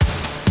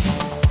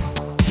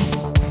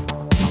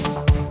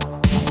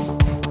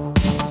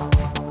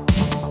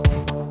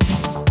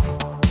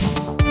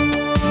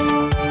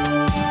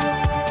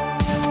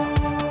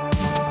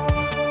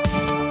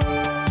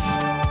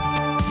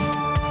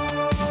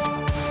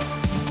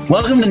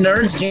Welcome to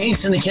Nerds,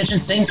 Geeks, in the Kitchen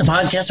Sink, the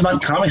podcast about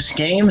comics,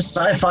 games,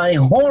 sci-fi,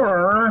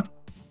 horror.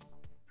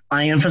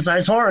 I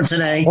emphasize horror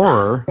today.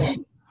 Horror?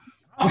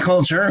 Pop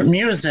culture,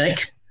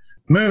 music,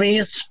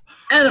 movies,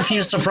 and a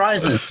few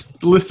surprises.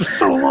 The list is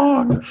so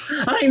long.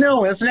 I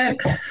know, isn't it?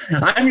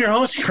 I'm your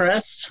host,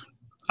 Chris.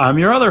 I'm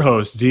your other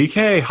host,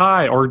 DK.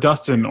 Hi, or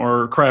Dustin,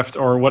 or Kreft,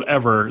 or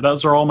whatever.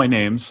 Those are all my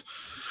names.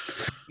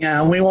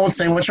 Yeah, we won't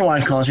say what your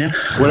wife calls you.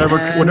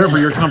 Whatever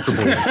you're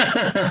comfortable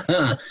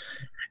with.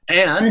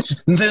 And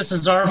this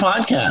is our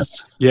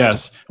podcast.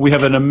 Yes, we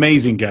have an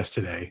amazing guest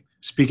today.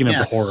 Speaking of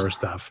the horror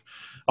stuff.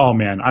 Oh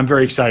man, I'm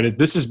very excited.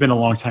 This has been a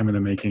long time in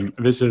the making.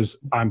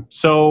 I'm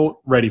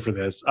so ready for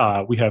this.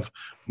 We have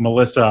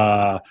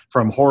Melissa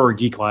from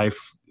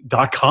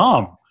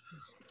HorrorGeekLife.com.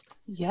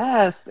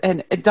 Yes,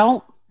 and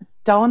don't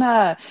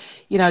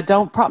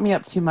prop me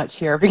up too much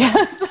here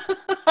because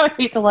I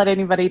hate to let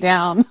anybody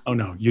down. Oh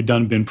no, you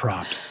done been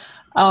propped.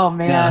 Oh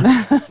man,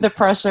 the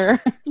pressure.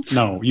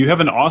 No, you have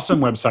an awesome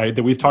website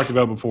that we've talked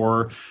about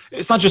before.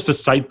 It's not just a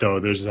site though.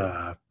 There's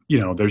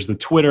there's the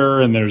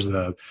Twitter and there's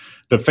the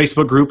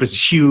Facebook group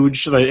is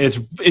huge.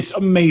 It's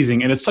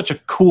amazing and it's such a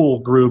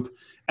cool group.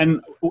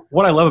 And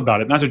what I love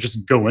about it, not to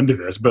just go into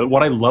this, but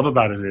what I love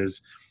about it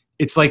is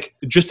it's like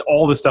just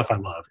all the stuff I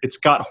love. It's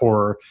got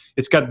horror.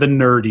 It's got the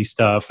nerdy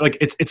stuff. Like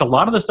it's a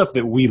lot of the stuff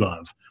that we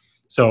love.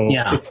 So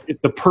it's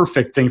the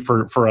perfect thing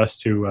for us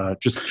to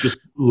just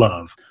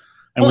love.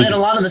 And a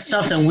lot of the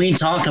stuff that we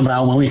talk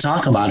about when we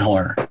talk about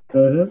horror.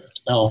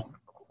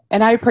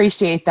 And I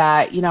appreciate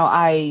that. You know,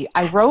 I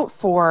wrote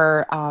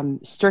for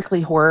strictly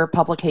horror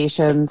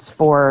publications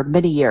for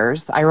many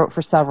years. I wrote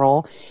for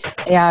several,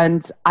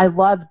 and I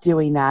loved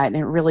doing that. And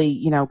it really,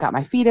 got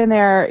my feet in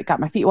there. It got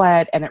my feet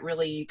wet, and it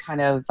really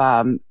kind of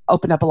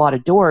opened up a lot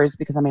of doors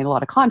because I made a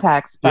lot of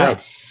contacts.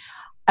 But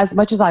as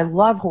much as I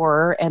love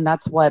horror, and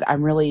that's what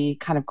I'm really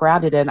kind of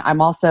grounded in,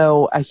 I'm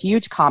also a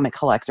huge comic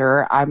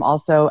collector. I'm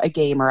also a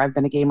gamer. I've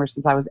been a gamer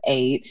since I was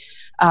 8.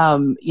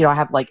 I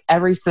have like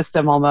every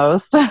system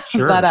almost.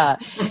 Sure.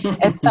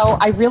 And so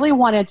I really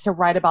wanted to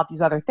write about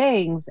these other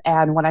things.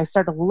 And when I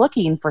started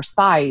looking for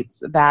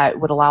sites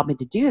that would allow me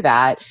to do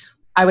that,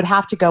 I would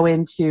have to go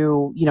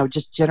into,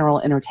 just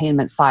general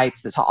entertainment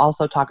sites that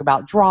also talk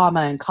about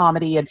drama and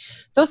comedy. And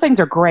those things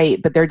are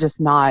great, but they're just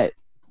not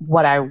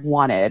what I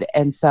wanted.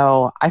 And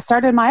so I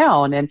started my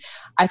own, and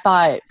I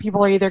thought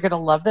people are either going to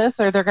love this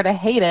or they're going to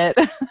hate it.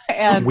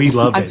 And we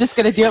love I'm just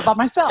going to do it by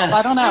myself. Yes.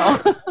 I don't know.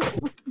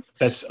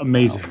 That's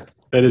amazing.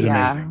 That is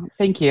amazing.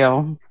 Thank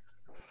you.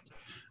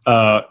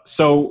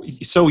 So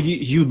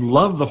you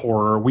love the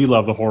horror. We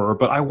love the horror,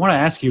 but I want to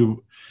ask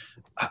you,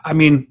 I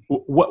mean,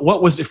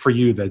 what was it for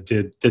you that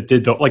did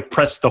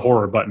press the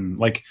horror button?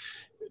 Like,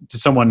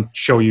 did someone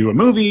show you a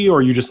movie,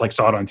 or you just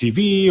saw it on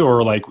TV,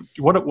 or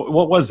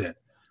what was it?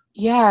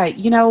 Yeah,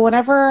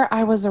 whenever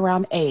I was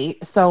around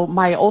 8, so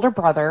my older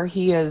brother,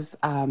 he is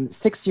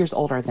 6 years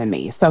older than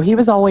me. So he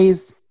was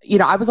always,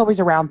 I was always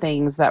around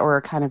things that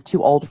were kind of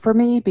too old for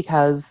me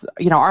because,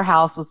 our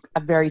house was a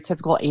very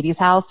typical 80s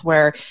house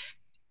where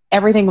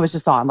everything was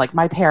just on. Like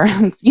my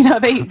parents, they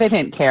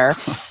didn't care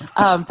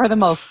for the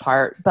most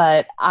part.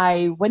 But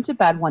I went to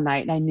bed one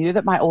night and I knew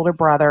that my older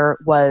brother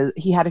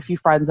he had a few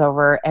friends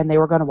over and they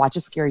were going to watch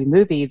a scary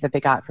movie that they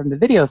got from the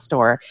video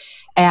store.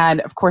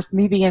 And of course,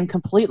 me being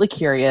completely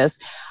curious,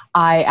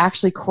 I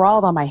actually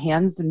crawled on my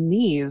hands and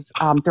knees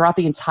throughout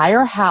the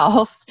entire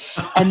house.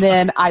 And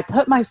then I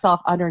put myself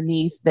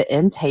underneath the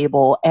end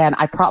table and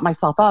I propped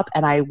myself up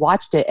and I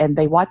watched it, and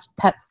they watched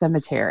Pet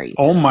Sematary.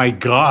 Oh my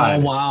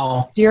God. Oh,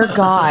 wow. Dear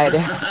God.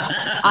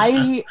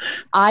 I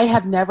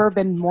have never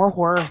been more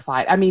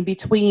horrified. I mean,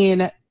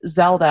 between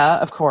Zelda,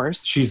 of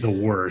course. She's the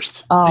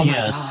worst. Oh my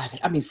God.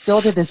 I mean, still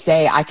to this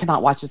day, I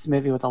cannot watch this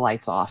movie with the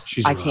lights off.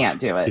 I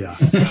can't do it. Yeah.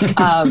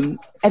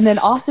 And then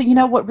also,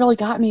 what really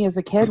got me as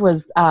a kid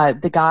was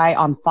the guy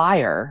on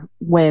fire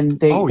when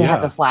they had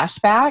the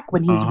flashback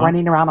when he's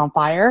running around on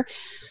fire.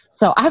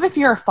 So I have a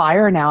fear of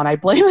fire now, and I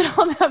blame it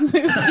on that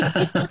movie.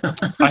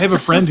 I have a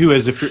friend who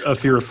has a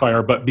fear of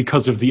fire, but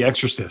because of The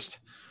Exorcist.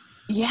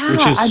 Yeah.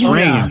 Which is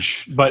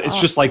strange, but it's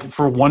just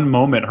for one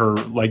moment, her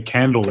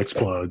candle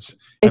explodes.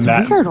 It's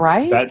weird,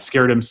 right? That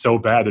scared him so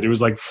bad that he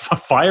was like,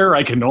 fire,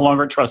 I can no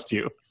longer trust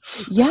you.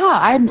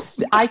 Yeah,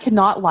 I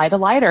cannot light a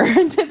lighter.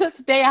 To this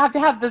day, I have to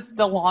have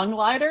the long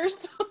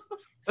lighters.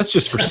 That's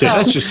just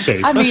that's just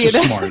safe. That's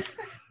just smart.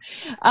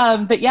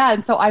 But yeah,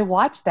 and so I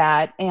watched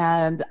that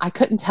and I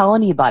couldn't tell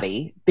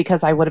anybody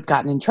because I would have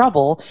gotten in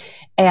trouble.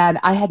 And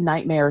I had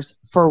nightmares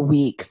for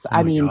weeks.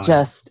 God.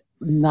 Just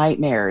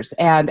nightmares.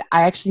 And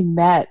I actually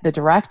met the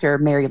director,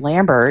 Mary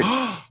Lambert,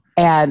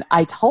 and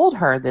I told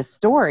her this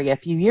story a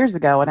few years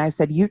ago. And I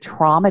said, you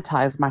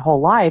traumatized my whole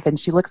life. And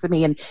she looks at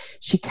me and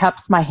she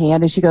cups my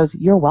hand and she goes,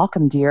 you're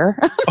welcome, dear.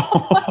 Thank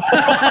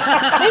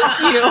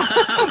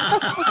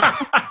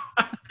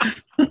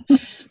you.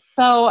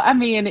 So, I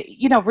mean,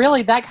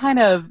 really that kind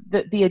of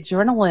the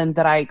adrenaline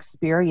that I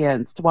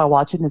experienced while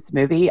watching this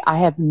movie, I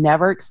have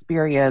never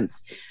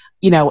experienced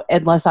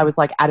unless I was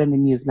like at an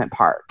amusement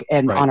park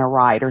and Right. on a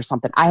ride or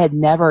something. I had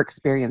never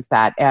experienced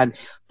that. And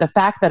the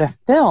fact that a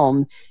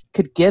film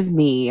could give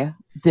me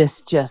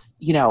this just,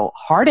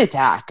 heart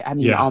attack,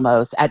 Yeah.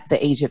 almost at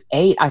the age of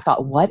 8, I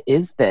thought, what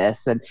is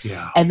this?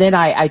 Yeah. And then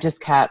I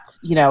just kept,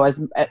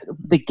 as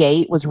The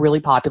Gate was really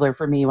popular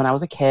for me when I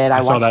was a kid. I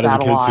saw watched that as a a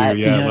kid lot. too.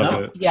 Yeah, I Yeah.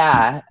 love it.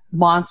 Yeah.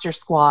 Monster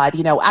Squad.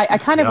 I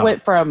kind of Yeah.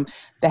 went from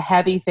the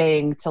heavy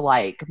thing to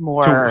like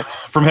more,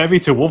 From heavy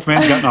to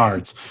Wolfman's Got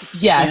Nards.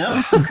 yes,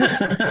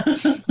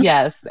 Yeah.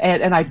 yes.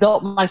 And I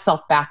built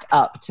myself back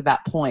up to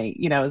that point,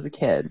 as a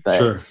kid. But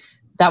Sure.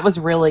 that was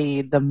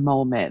really the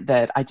moment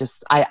that I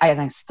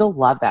still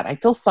love that. I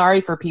feel sorry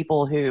for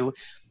people who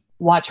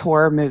watch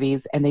horror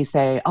movies and they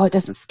say, oh, it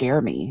doesn't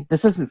scare me.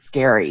 This isn't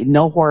scary.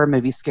 No horror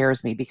movie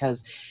scares me,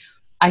 because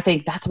I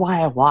think that's why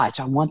I watch.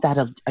 I want that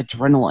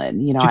adrenaline.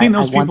 Do you think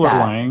those I want people are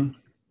that. lying?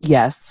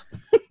 Yes.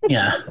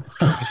 Yeah.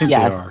 I think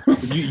Yes. they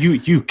are.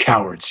 You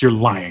cowards, you're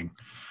lying.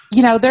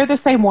 They're the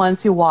same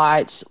ones who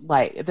watch,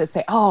 like, they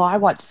say, oh, I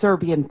watch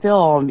Serbian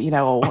film,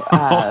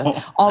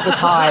 all the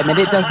time, and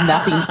it does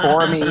nothing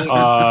for me.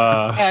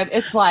 And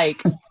it's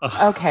like,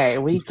 okay,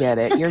 we get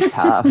it. You're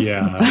tough.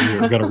 Yeah,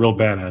 you've got a real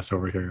badass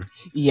over here.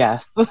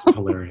 Yes. It's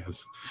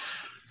hilarious.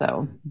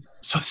 So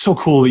it's so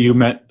cool that you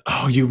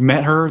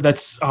met her.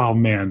 That's, oh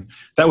man,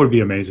 that would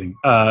be amazing.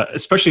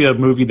 Especially a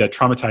movie that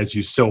traumatized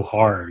you so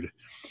hard.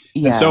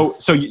 yes. And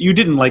so you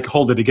didn't like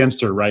hold it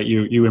against her, right?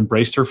 You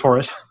embraced her for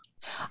it.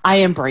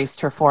 I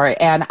embraced her for it.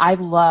 And I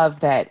love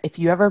that if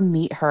you ever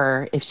meet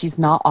her, if she's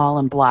not all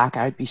in black,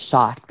 I would be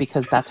shocked,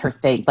 because that's her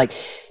thing. Like,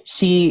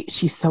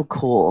 she's so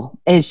cool,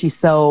 and she's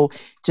so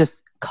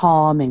just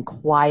calm and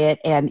quiet.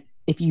 And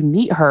if you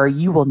meet her,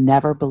 you will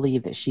never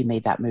believe that she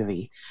made that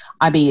movie.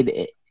 I mean,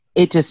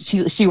 it just,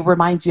 she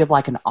reminds you of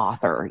like an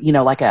author,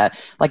 like an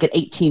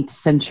 18th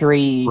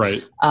century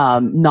Right.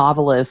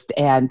 Novelist.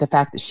 And the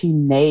fact that she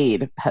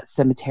made Pet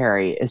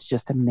Sematary is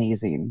just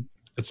amazing.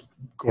 It's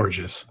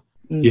gorgeous.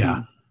 Mhm.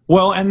 Yeah.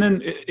 Well, and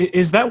then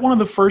is that one of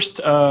the first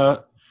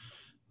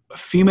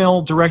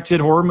female-directed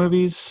horror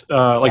movies,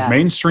 like Yes.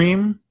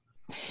 mainstream?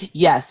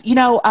 Yes.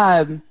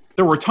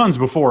 There were tons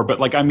before, but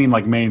like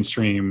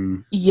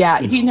mainstream. Yeah,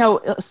 You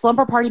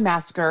Slumber Party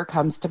Massacre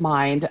comes to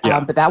mind, Yeah.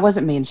 but that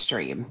wasn't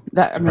mainstream.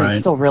 It Right.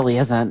 still really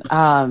isn't.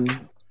 I wish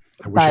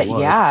But it was.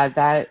 yeah,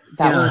 that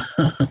Yeah.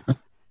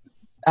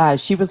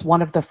 was. She was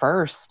one of the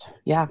first.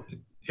 Yeah,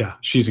 Yeah,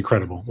 she's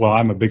incredible. Well,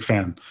 I'm a big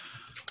fan.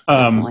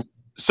 definitely.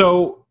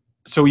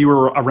 So you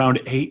were around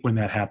 8 when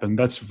that happened.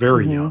 That's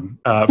very Mhm.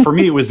 young. For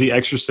me, it was The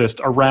Exorcist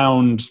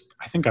around,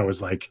 I think I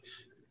was like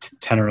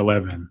 10 or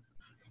 11.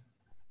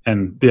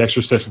 And The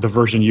Exorcist, the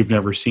version you've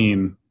never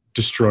seen,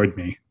 destroyed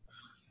me.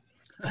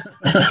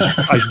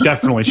 I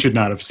definitely should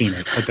not have seen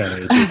it at that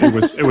age.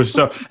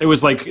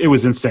 It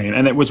was insane.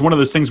 And it was one of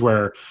those things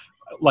where,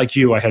 like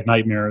you, I had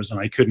nightmares and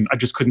I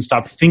just couldn't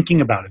stop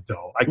thinking about it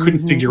though. I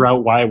couldn't Mhm. figure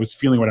out why I was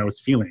feeling what I was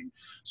feeling.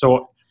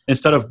 So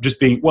instead of just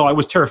being, I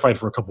was terrified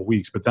for a couple of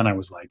weeks, but then I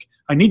was like,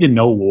 I need to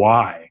know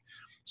why.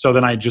 So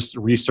then I just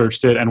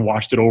researched it and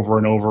watched it over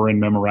and over and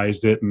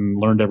memorized it and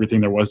learned everything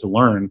there was to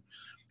learn.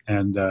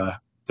 And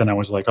then I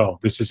was like, oh,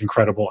 this is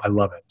incredible. I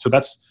love it. So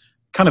that's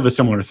kind of a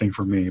similar thing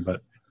for me,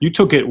 but you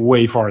took it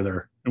way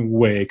farther and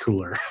way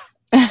cooler.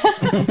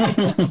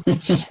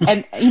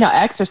 And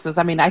Exorcist.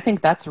 I mean, I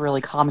think that's a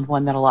really common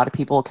one that a lot of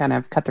people kind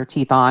of cut their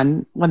teeth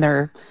on when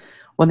they're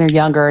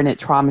younger, and it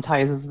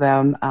traumatizes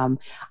them.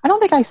 I don't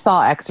think I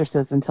saw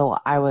Exorcist until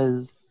I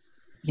was,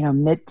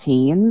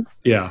 mid-teens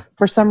Yeah.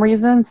 for some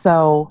reason.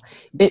 So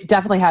it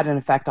definitely had an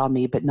effect on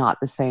me, but not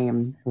the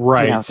same,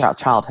 Right. throughout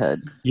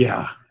childhood.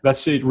 Yeah.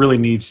 That's it. You really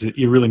need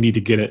to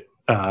get it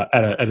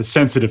at a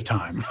sensitive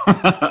time.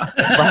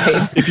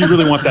 Right. If you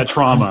really want that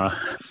trauma.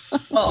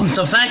 Well,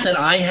 the fact that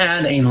I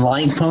had a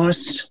light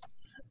post,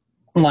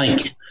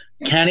 like,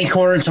 catty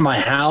corner to my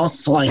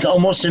house, like,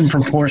 almost in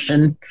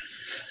proportion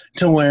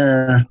to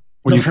where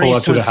When the you pull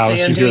up priest to the was house, you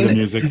hear the standing.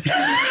 music.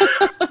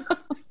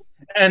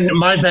 And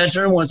my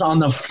bedroom was on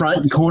the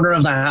front corner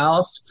of the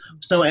house.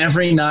 So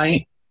every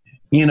night,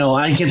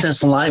 I get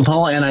this light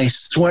pole, and I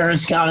swear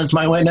as God is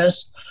my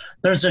witness,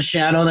 there's a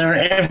shadow there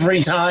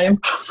every time.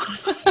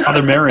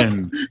 Father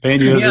Marin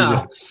paying you a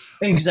Yeah, visit.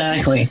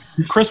 exactly.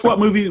 Chris, what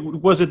movie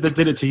was it that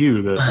did it to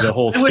you? The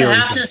whole I would scary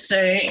have thing? to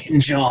say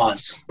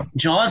Jaws.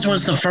 Jaws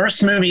was the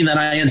first movie that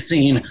I had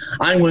seen.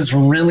 I was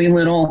really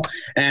little,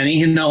 and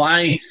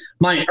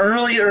my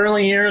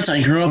early years,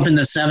 I grew up in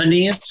the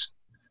 70s,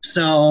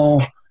 so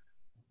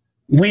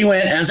we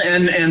went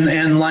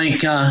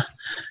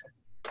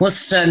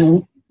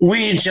listen,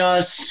 we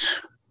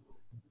just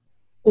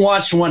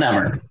watched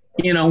whatever.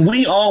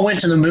 We all went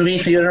to the movie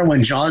theater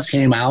when Jaws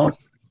came out.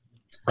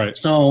 Right.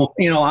 So,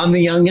 I'm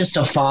the youngest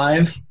of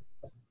 5.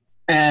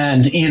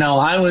 And,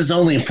 I was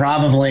only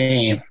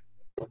probably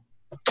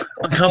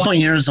a couple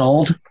years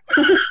old.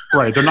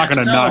 Right. They're not going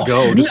to So, not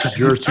go just because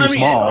you're too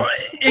small.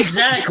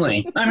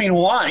 Exactly. I mean,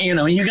 why?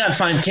 You got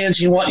 5 kids.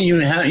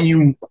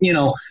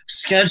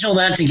 Schedule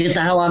that to get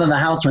the hell out of the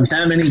house with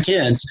that many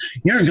kids.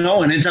 You're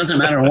going. It doesn't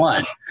matter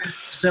what.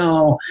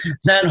 So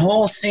that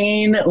whole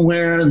scene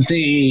where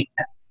the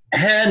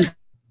head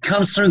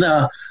comes through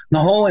the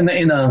hole in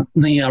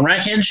the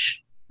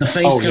wreckage, the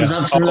face comes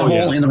up through the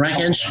hole in the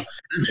wreckage,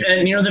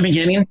 and near the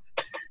beginning,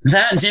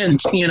 that did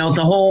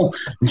the whole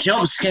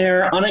jump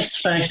scare,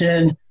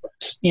 unexpected.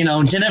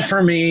 Did it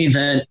for me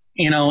that,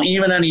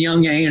 even at a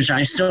young age,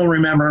 I still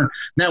remember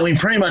that we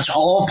pretty much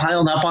all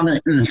piled up on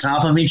the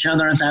top of each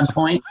other at that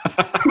point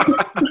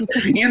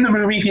in the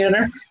movie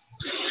theater.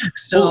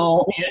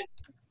 So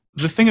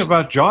the thing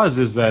about Jaws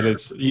is that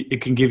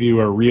it can give you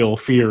a real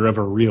fear of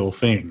a real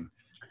thing.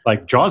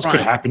 Like Jaws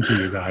could happen to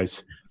you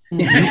guys.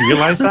 Do you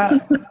realize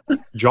that?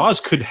 Jaws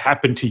could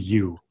happen to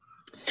you.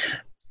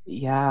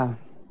 Yeah.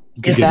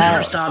 It's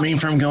never stopped me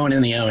from going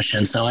in the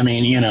ocean. So, I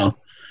mean,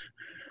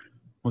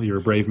 Well, you're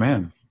a brave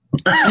man.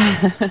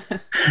 That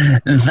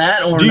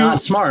or not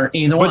smart,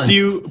 either one.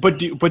 But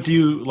do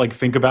you like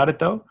think about it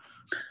though?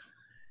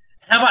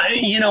 How about,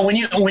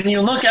 when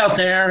you look out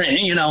there,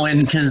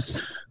 and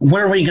because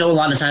where we go a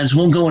lot of times,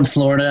 we'll go in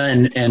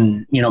Florida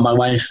and my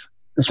wife's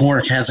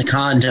work has a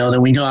condo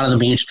that we go out on the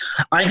beach.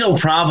 I go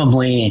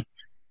probably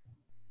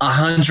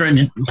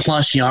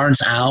 100+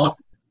 yards out.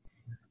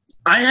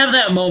 I have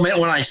that moment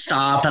when I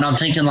stop and I'm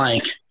thinking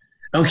like,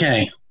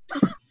 okay,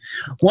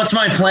 what's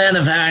my plan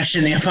of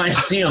action if I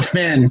see a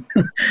fin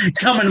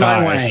coming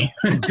my way?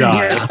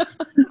 Die.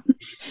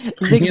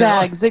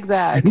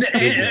 Zigzag.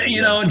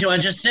 Do I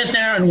just sit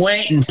there and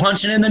wait and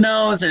punch it in the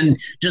nose and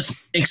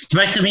just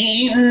expect to be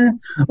eaten?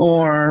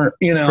 Or,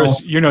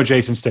 Chris, you're no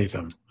Jason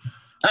Statham.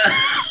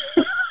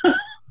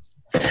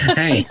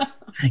 Hey,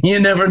 you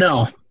never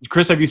know.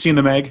 Chris, have you seen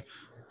The Meg?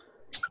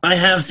 I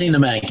have seen The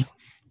Meg.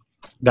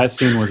 That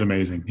scene was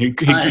amazing. He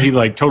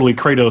like totally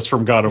Kratos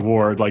from God of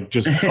War, like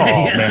just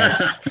man,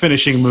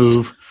 finishing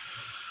move.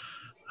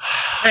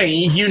 Hey,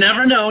 you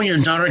never know. Your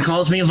daughter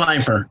calls me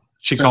Viper.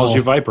 She calls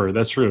you Viper.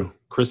 That's true.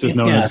 Chris is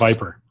known as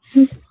Viper.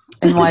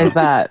 And why is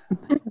that?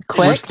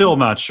 Quick? We're still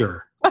not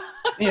sure.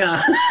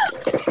 Yeah,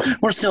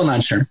 we're still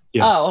not sure.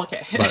 Yeah. Oh,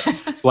 okay.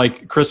 But,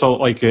 like Chris,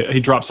 he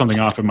dropped something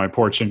off in my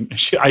porch, and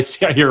I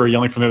hear her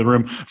yelling from the other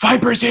room,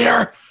 "Viper's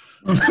here!"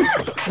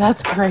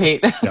 That's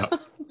great. Yeah.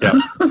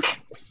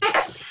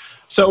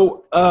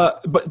 So,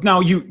 but now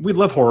we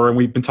love horror, and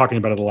we've been talking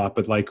about it a lot.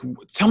 But like,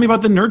 tell me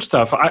about the nerd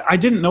stuff. I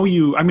didn't know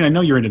you. I mean, I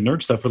know you're into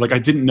nerd stuff, but like, I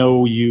didn't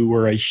know you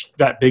were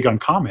that big on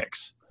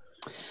comics.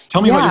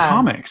 Tell me about your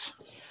comics.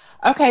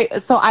 Okay,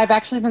 so I've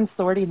actually been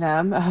sorting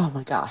them. Oh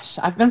my gosh,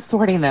 I've been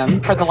sorting them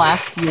for the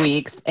last few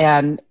weeks,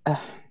 and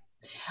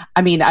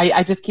I mean,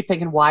 I just keep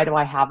thinking, why do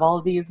I have all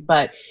of these?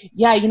 But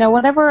yeah,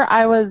 whenever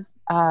I was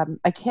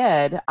a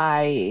kid,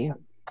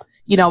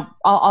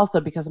 also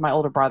because of my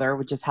older brother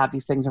would just have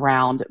these things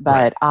around,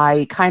 but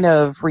I kind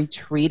of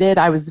retreated.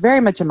 I was very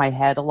much in my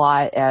head a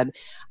lot, and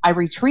I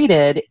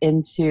retreated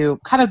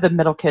into kind of the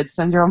middle kid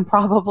syndrome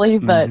probably,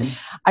 but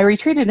I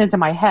retreated into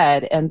my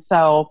head. And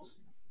so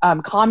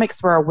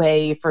comics were a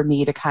way for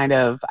me to kind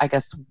of, I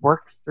guess,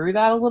 work through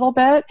that a little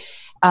bit.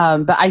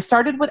 But I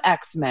started with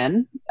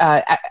X-Men.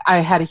 I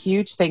had a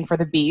huge thing for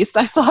the Beast.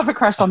 I still have a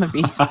crush on the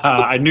Beast.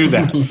 I knew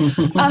that.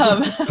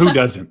 Who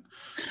doesn't?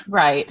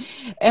 Right.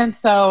 And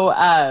so,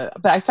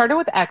 but I started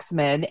with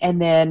X-Men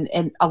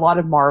and a lot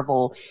of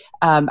Marvel.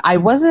 I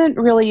wasn't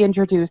really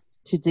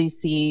introduced to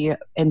DC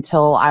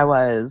until I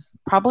was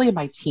probably in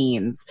my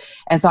teens.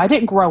 And so I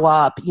didn't grow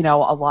up,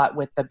 a lot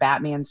with the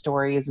Batman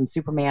stories and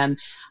Superman.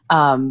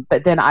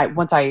 But then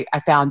once I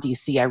found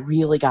DC, I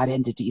really got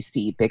into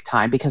DC big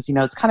time because,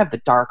 it's kind of the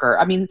darker.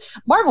 I mean,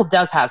 Marvel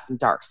does have some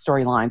dark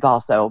storylines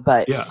also,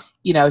 but,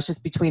 it's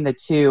just between the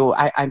two,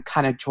 I'm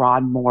kind of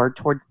drawn more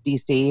towards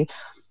DC.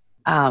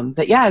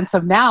 But yeah, and so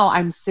now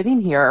I'm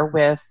sitting here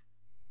with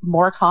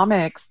more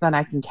comics than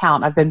I can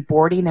count. I've been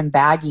boarding and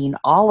bagging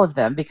all of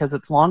them because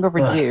it's long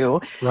overdue.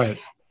 Right.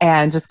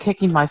 And just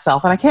kicking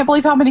myself. And I can't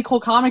believe how many cool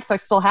comics I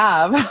still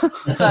have.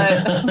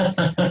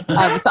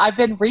 But, so I've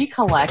been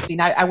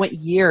recollecting. I went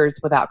years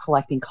without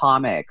collecting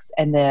comics.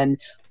 And then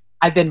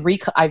I've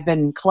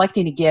been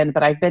collecting again,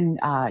 but I've been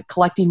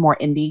collecting more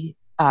indie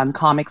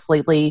comics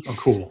lately. Oh,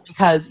 cool.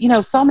 Because,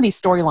 so many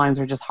storylines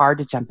are just hard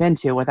to jump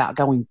into without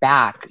going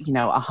back,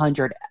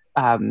 100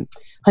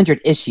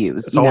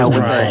 issues. It's always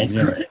right.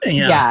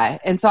 Yeah.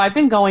 And so I've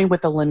been going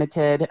with the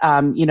limited,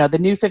 the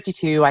New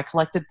 52. I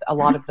collected a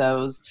lot of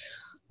those.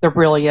 They're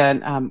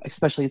brilliant,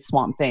 especially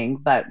Swamp Thing.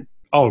 But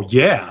oh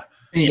yeah,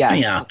 yes.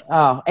 Yeah.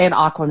 Oh, and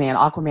Aquaman.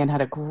 Aquaman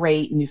had a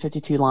great New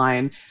 52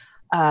 line.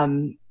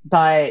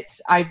 But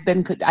I've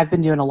been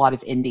doing a lot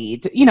of indie,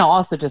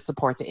 also to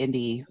support the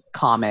indie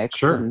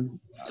comics and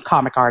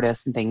comic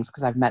artists and things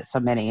because I've met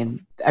so many,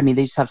 and I mean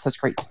they just have such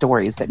great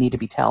stories that need to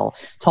be told,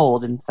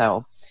 and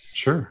so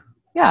sure.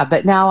 Yeah,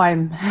 but now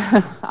I'm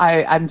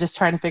just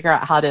trying to figure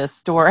out how to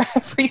store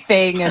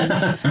everything. And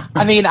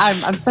I mean,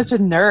 I'm such a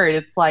nerd.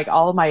 It's like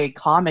all of my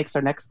comics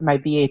are next to my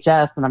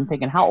VHS, and I'm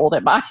thinking, how old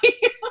am I?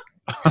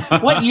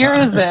 What year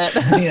is it?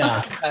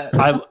 Yeah.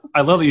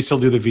 I love that you still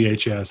do the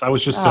VHS. I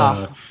was just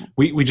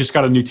we just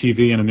got a new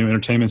TV and a new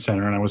entertainment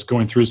center, and I was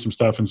going through some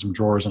stuff in some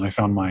drawers, and I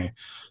found my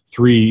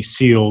 3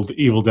 sealed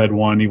Evil Dead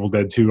 1, Evil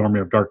Dead 2, Army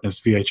of Darkness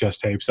VHS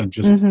tapes, and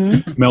just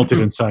melted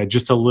inside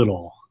just a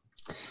little.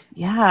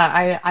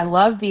 Yeah, I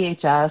love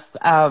VHS.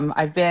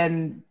 I've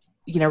been,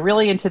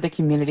 really into the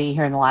community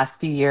here in the last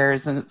few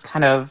years, and it's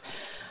kind of,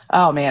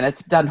 oh man,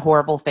 it's done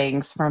horrible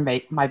things for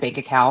my bank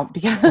account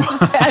because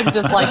I'm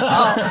just like,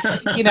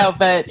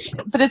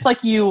 but it's like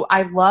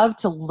I love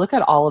to look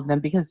at all of them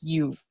because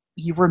you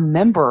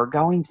remember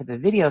going to the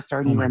video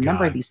store and you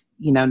remember these,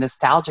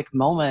 nostalgic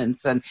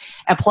moments and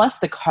plus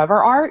the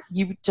cover art,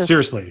 you just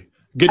seriously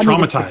get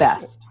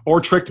traumatized or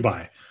tricked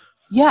by.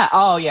 Yeah.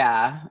 Oh,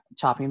 yeah.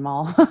 Chopping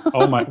Mall.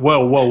 Oh my!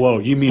 Whoa!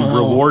 You mean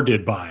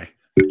rewarded by?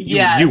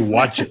 Yes. You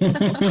watch it.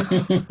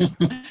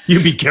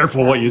 You be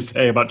careful what you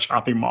say about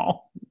Chopping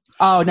Mall.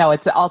 Oh no,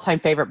 it's an all-time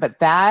favorite. But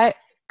that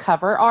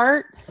cover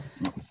art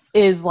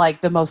is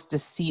like the most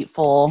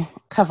deceitful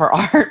cover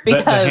art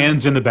because the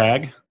hands in the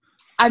bag.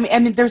 I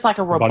mean, there's like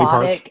a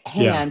robotic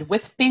hand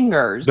with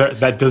fingers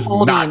that does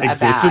not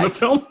exist in the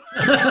film.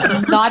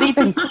 Not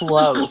even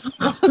close.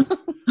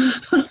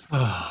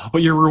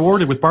 But you're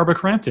rewarded with Barbara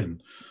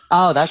Crampton.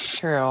 Oh, that's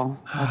true.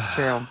 That's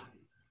true.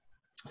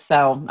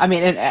 So, I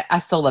mean, I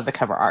still love the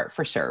cover art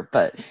for sure,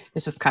 but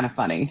it's just kind of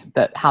funny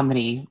that how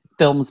many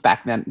films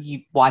back then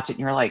you watch it and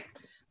you're like,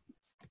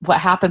 what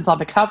happens on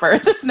the cover?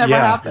 This never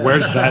happened.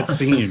 Where's that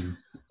scene?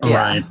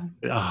 Right.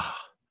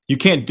 You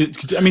can't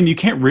you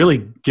can't really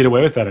get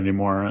away with that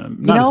anymore.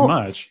 Not as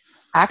much.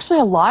 Actually,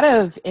 a lot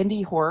of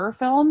indie horror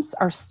films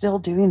are still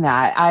doing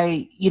that.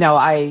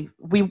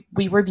 We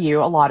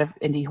review a lot of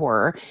indie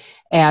horror,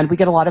 and we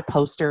get a lot of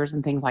posters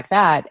and things like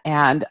that.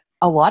 And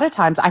a lot of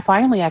times, I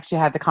finally actually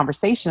had the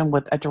conversation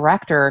with a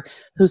director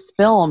whose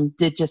film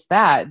did just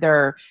that.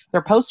 Their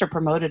poster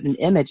promoted an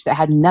image that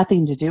had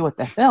nothing to do with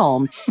the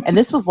film, and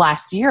this was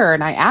last year.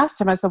 And I asked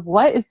him, I said,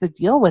 "What is the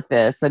deal with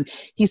this?" And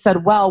he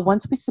said, "Well,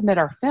 once we submit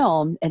our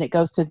film and it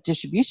goes to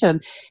distribution,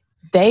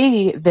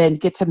 they then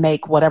get to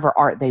make whatever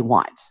art they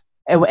want.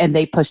 And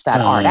they push that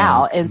art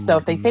out. And so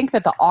if they think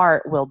that the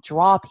art will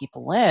draw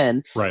people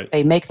in,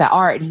 they make that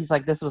art." And he's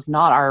like, "This was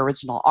not our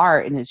original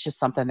art. And it's just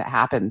something that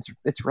happens.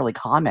 It's really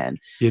common."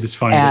 It is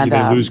funny that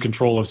they lose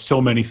control of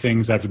so many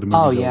things after the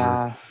movie's over. Oh,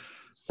 yeah.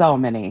 So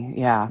many.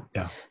 Yeah.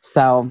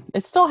 So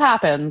it still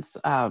happens.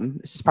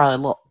 It's just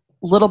probably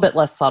a little bit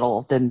less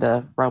subtle than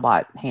the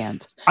robot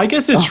hand. I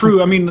guess it's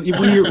true. I mean,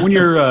 when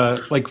you're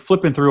like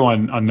flipping through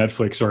on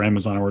Netflix or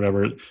Amazon or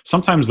whatever,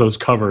 sometimes those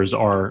covers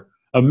are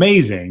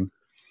amazing,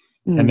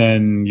 and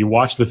then you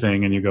watch the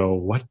thing and you go,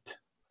 "What?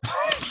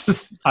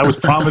 I was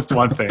promised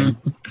one thing."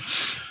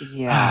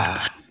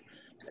 Yeah,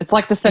 it's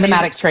like the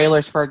cinematic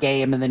trailers for a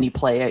game, and then you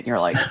play it, and you're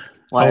like,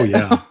 "What?" Oh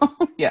yeah,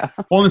 yeah.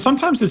 Well, and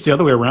sometimes it's the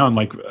other way around.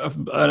 Like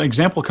an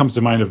example comes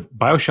to mind of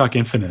BioShock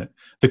Infinite.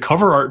 The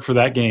cover art for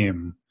that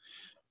game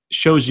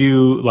shows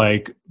you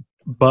like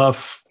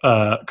buff,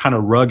 kind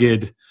of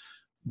rugged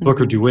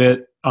Booker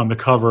DeWitt on the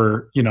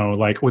cover,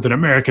 like with an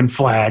American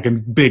flag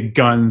and big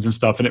guns and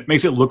stuff. And it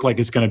makes it look like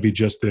it's going to be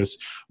just this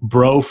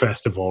bro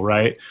festival.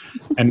 Right.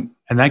 And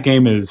that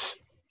game is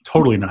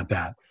totally not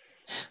that.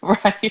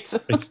 Right.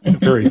 It's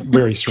very,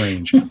 very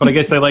strange. But I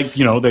guess they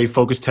they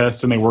focus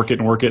test and they work it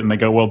and they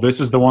go, well, this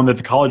is the one that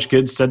the college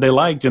kids said they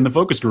liked in the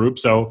focus group.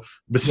 So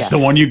this is the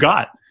one you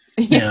got.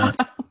 Yeah.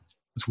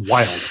 It's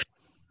wild.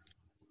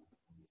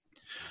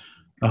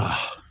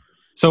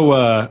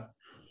 So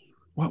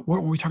what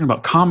were we talking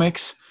about?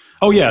 Comics.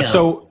 Oh yeah.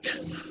 So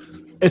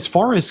as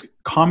far as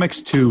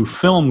comics to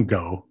films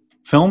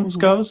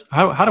goes,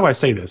 how do I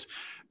say this?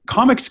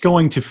 Comics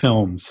going to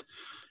films.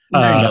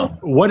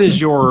 What is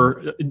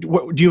do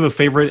you have a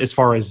favorite as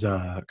far as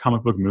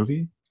comic book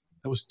movie?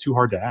 That was too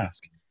hard to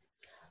ask.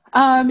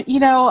 Let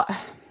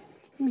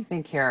me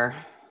think here.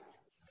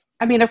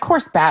 I mean, of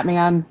course,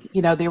 Batman,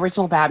 the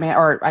original Batman,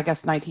 or I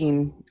guess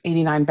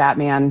 1989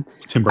 Batman.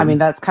 Tim Burton. I mean,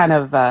 that's kind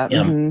of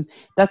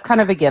that's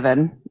kind of a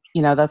given.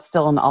 That's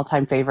still an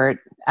all-time favorite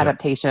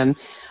adaptation.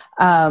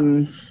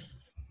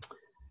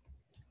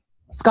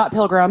 Scott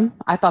Pilgrim,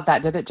 I thought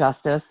that did it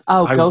justice.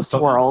 Ghost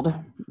World.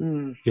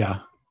 Yeah.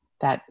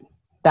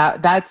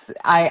 That's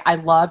I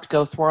loved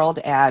Ghost World,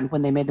 and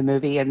when they made the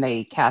movie and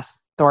they cast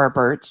Thora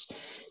Birch,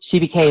 she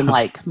became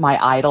like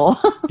my idol.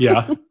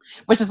 Yeah.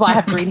 Which is why I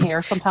have green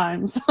hair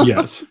sometimes.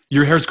 Yes.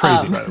 Your hair's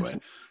crazy, by the way.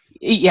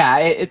 Yeah,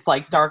 it's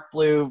like dark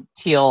blue,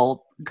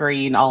 teal,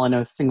 green, all in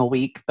a single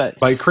week. But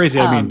by crazy,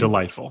 I mean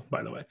delightful,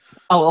 by the way.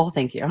 Oh, well,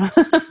 thank you.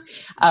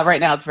 Right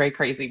now it's very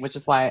crazy, which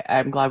is why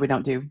I'm glad we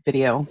don't do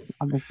video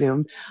on the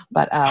Zoom.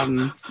 But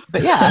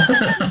yeah.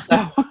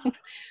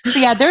 So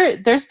yeah,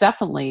 there's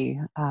definitely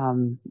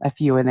a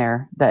few in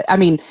there that, I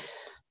mean,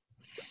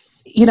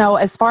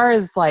 as far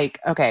as like,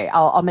 okay,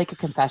 I'll make a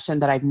confession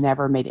that I've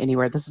never made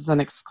anywhere. This is an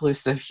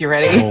exclusive. You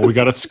ready? Oh, we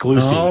got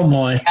exclusive. Oh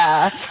boy.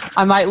 Yeah,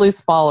 I might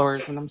lose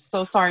followers, and I'm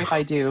so sorry if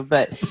I do.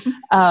 But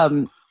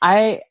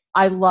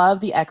I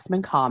love the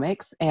X-Men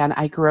comics, and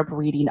I grew up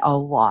reading a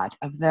lot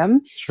of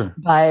them. Sure.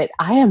 But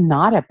I am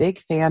not a big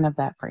fan of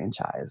that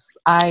franchise.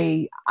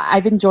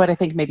 I've enjoyed, I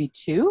think, maybe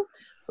 2,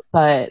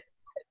 but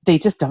they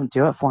just don't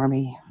do it for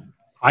me.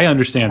 I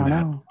understand I that.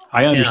 don't know.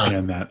 I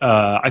understand that.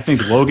 I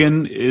think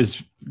Logan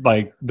is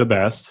like the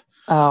best.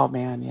 Oh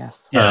man,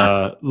 yes.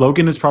 Yeah.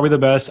 Logan is probably the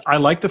best. I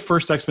like the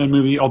first X-Men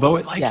movie,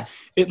 although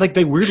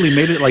they weirdly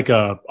made it like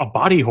a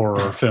body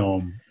horror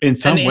film in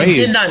some and ways.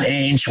 It did not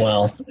age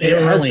well. It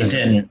really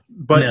didn't.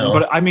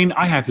 But I mean,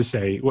 I have to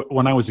say,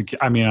 when I was a kid,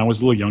 I mean, I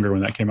was a little younger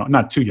when that came out.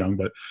 Not too young,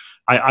 but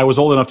I was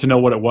old enough to know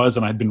what it was,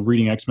 and I'd been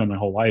reading X-Men my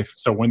whole life.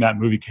 So when that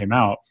movie came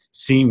out,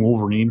 seeing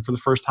Wolverine for the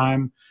first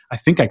time, I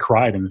think I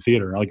cried in the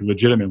theater, like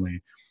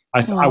legitimately.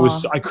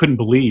 I couldn't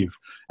believe.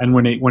 And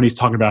when he's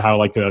talking about how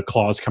like the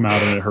claws come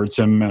out and it hurts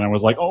him, and I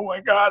was like, oh my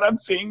God, I'm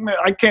seeing that.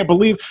 I can't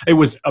believe it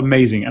was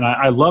amazing. And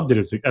I loved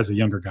it as a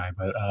younger guy,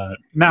 but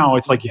now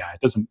it's like, yeah,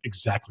 it doesn't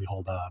exactly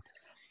hold up.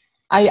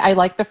 I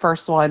like the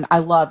first one. I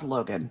loved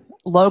Logan.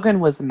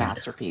 Logan was a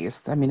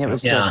masterpiece. I mean, it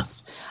was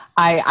just,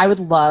 I would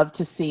love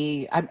to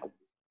see, I'm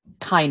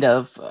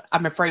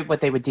afraid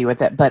what they would do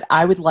with it, but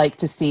I would like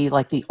to see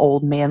like the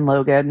Old Man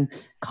Logan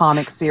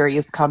comic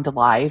series come to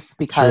life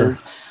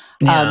because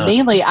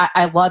mainly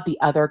I love the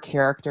other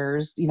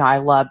characters. I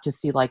love to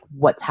see like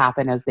what's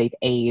happened as they've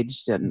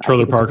aged, and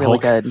Trailer Park really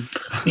Hulk. good.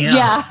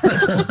 Yeah.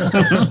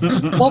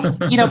 Well,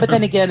 but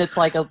then again, it's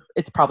like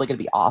it's probably going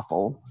to be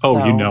awful. Oh,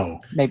 so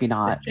maybe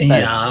not. But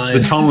Yeah.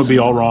 The tone would be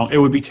all wrong. It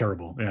would be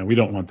terrible. Yeah, we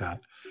don't want that.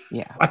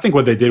 Yeah. I think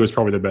what they did was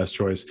probably the best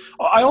choice.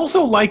 I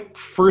also like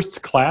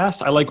First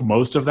Class. I like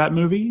most of that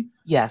movie.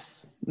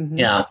 Yes. Mm-hmm.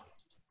 Yeah.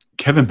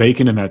 Kevin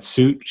Bacon in that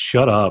suit.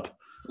 Shut up.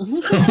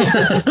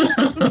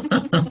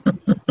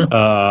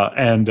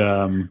 And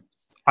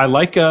I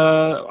like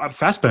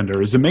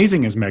Fassbender is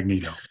amazing as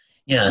Magneto.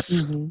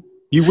 Yes. Mm-hmm.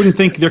 You wouldn't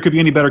think there could be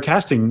any better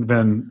casting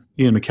than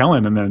Ian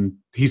McKellen, and then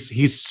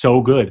he's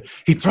so good.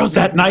 He throws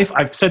that knife.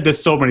 I've said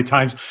this so many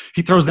times.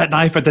 He throws that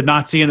knife at the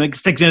Nazi, and it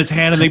sticks in his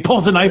hand, and he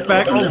pulls the knife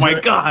back. Oh my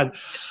God!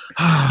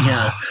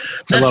 Yeah,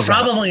 that's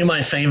probably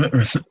my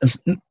favorite,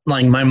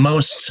 like my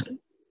most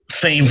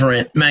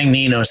favorite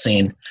Magneto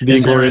scene. The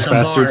Inglourious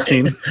Bastard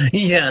scene.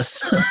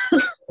 Yes,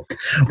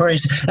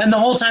 and the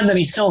whole time that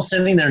he's still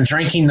sitting there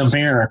drinking the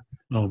beer.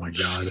 Oh my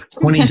God!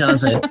 When he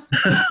does it.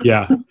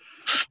 Yeah,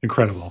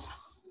 incredible.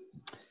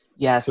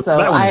 Yes, so so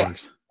that one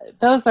works.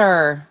 Those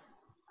are.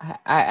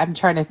 I'm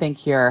trying to think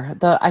here.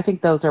 I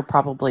think those are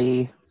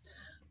probably.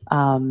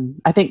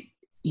 I think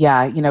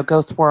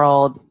Ghost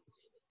World.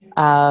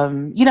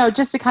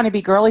 Just to kind of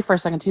be girly for a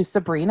second too.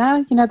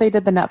 Sabrina. They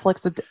did the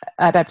Netflix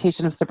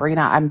adaptation of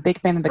Sabrina. I'm a big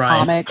fan of the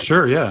comics.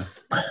 Sure, yeah.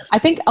 I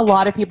think a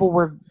lot of people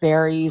were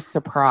very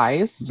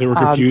surprised. They were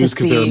confused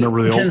because they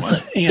remember the old one.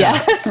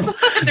 Yes.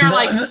 They're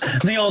like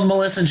the old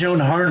Melissa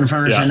Joan Hart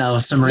version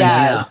of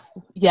Sabrina.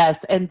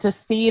 Yes. And to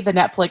see the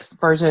Netflix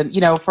version,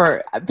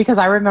 because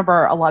I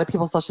remember a lot of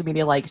people on social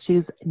media, like,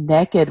 she's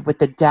naked with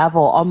the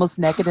devil, almost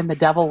naked in the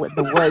devil with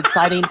the woods,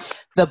 citing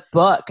the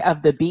book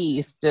of the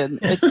beast. And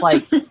it's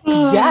like,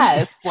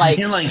 yes. Like,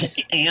 you're like,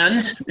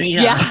 and?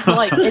 Yeah,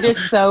 like, it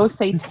is so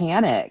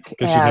satanic.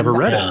 Because you never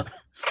read it.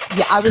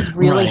 Yeah, I was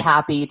really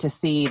happy to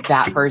see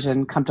that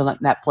version come to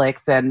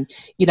Netflix. And,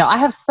 I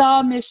have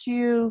some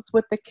issues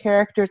with the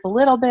characters a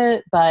little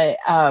bit, but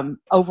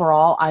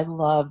overall, I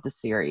love the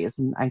series.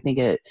 And I think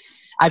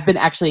I've been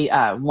actually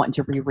wanting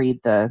to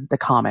reread the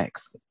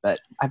comics, but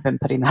I've been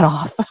putting that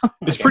off.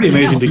 It's pretty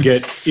amazing to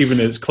get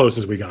even as close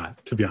as we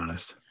got, to be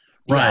honest.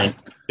 Right.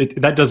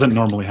 That doesn't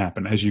normally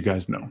happen, as you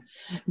guys know.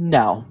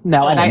 No. And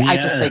I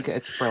just think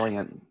it's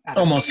brilliant.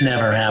 Almost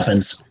never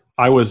happens.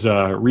 I was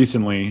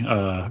recently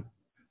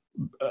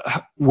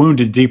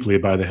wounded deeply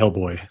by the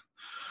Hellboy.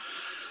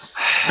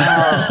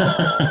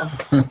 I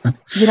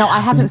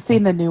haven't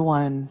seen the new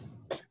one.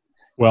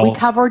 Well, we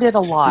covered it a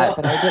lot,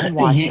 but I didn't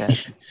watch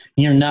it.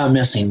 You're not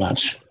missing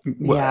much.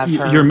 Yeah,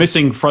 you're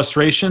missing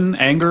frustration,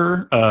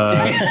 anger,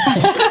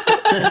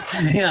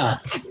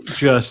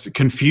 just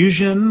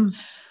confusion.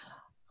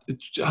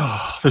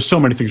 There's so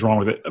many things wrong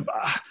with it.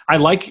 I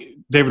like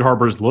David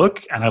Harbour's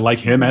look, and I like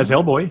him as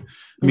Hellboy.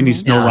 I mean,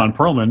 he's no Ron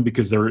Perlman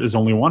because there is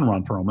only one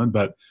Ron Perlman,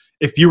 but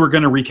if you were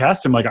going to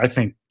recast him, like, I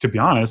think, to be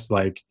honest,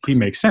 like, he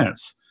makes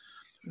sense.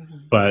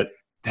 But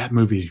that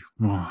movie,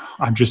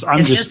 I'm just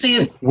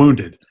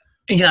wounded.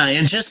 Yeah,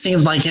 it just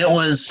seemed like it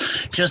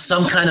was just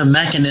some kind of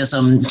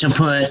mechanism to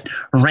put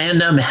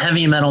random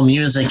heavy metal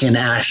music in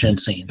action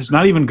scenes. It's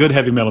not even good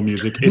heavy metal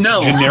music. It's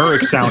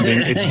generic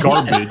sounding. It's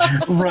garbage.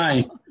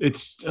 Right.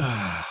 It's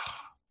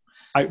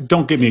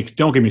don't get me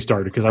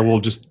started because I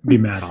will just be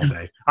mad all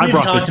day. We've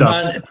talked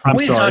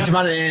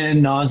about it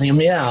in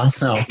nauseum. Yeah.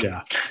 So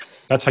yeah.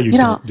 That's how you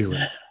don't do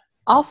it.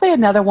 I'll say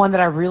another one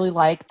that I really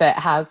like that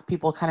has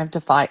people kind of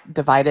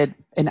divided,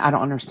 and I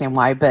don't understand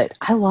why, but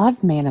I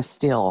loved Man of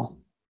Steel.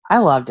 I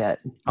loved it.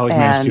 I like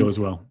Man of Steel as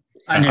well.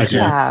 I do too.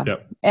 Yeah.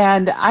 Yep.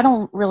 And I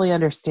don't really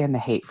understand the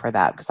hate for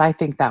that because I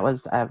think that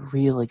was a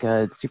really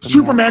good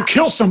Superman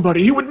kills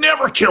somebody. He would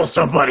never kill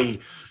somebody.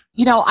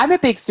 You know, I'm a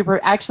big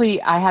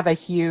actually, I have a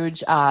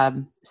huge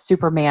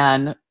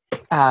Superman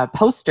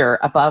poster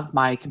above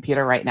my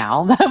computer right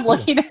now that I'm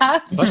looking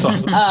at. That's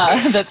awesome.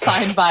 That's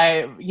signed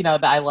by,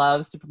 that I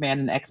love, Superman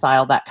in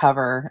Exile, that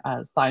cover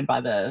signed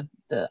by the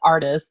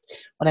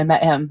artist when I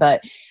met him.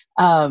 But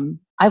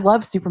I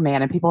love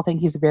Superman, and people think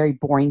he's a very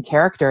boring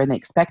character, and they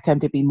expect him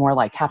to be more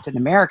like Captain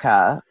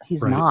America.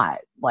 He's not.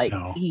 Like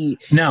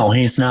No,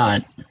 he's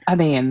not. I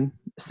mean,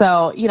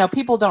 so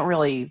people don't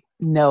really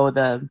know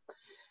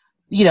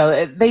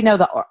they know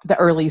the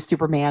early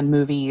Superman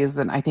movies,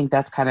 and I think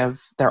that's kind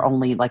of their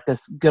only like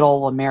this good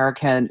old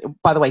American.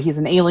 By the way, he's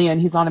an alien;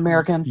 he's not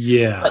American.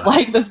 Yeah, but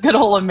like this good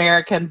old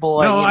American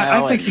boy. No,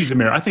 I think he's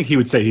American. I think he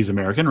would say he's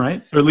American,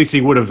 right? Or at least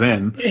he would have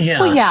been. Yeah.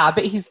 Well, yeah,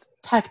 but he's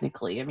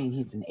technically,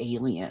 he's an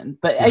alien.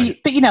 But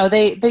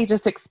they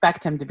just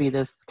expect him to be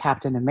this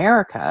Captain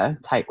America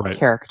type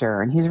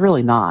character, and he's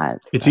really not.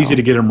 It's easy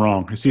to get him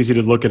wrong. It's easy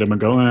to look at him and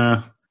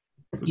go,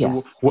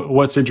 Yes.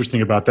 What's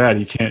interesting about that?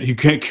 You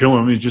can't kill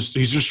him. He's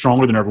just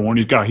stronger than everyone.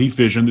 He's got heat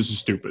vision. This is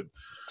stupid.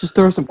 Just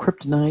throw some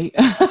kryptonite.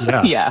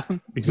 Yeah. Yeah.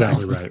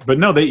 Exactly right. But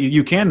no,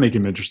 you can make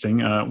him interesting.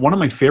 One of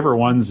my favorite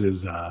ones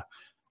is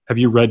have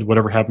you read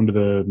Whatever Happened to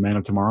the Man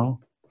of Tomorrow?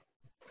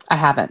 I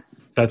haven't.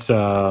 That's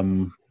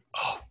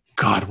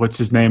God, what's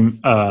his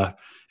name?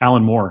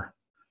 Alan Moore.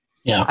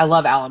 Yeah. I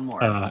love Alan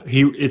Moore.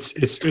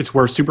 It's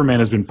where Superman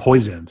has been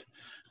poisoned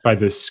by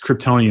this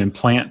Kryptonian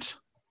plant.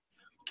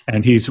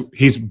 And he's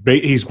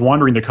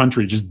wandering the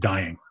country just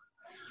dying,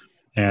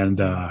 and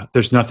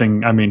there's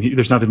nothing.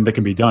 There's nothing that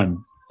can be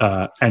done.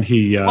 And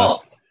he.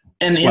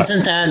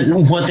 Isn't that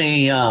what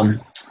they?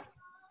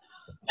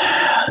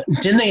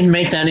 Didn't they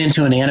make that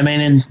into an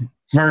animated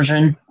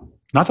version?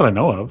 Not that I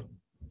know of.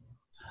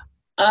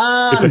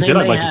 If they did,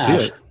 I'd like to see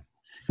it.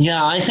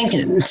 Yeah, I think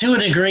to a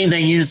degree they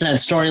use that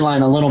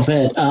storyline a little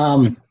bit.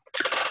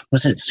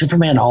 Was it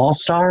Superman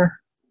All-Star?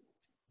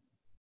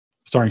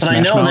 Starring but Smash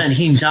I know Mouth? that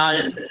he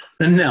died.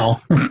 No,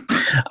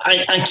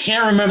 I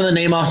can't remember the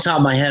name off the top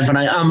of my head, but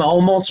I'm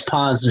almost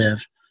positive.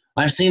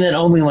 I've seen it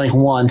only like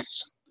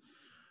once.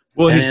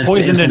 Well, he's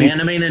poisoned it's and an he's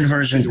animated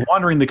version. He's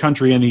wandering the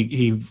country, and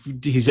he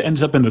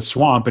ends up in the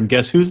swamp. And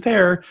guess who's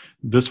there?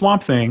 The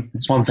Swamp Thing.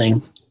 Swamp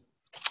Thing.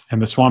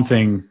 And the Swamp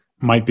Thing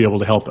might be able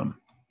to help him.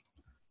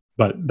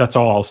 But that's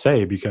all I'll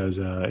say because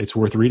it's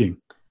worth reading.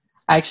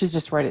 I actually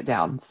just wrote it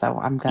down, so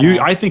I'm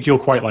gonna. I think you'll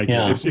quite like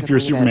it if you're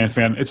a Superman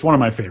fan. It's one of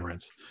my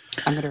favorites.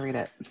 I'm gonna read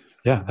it.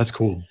 Yeah, that's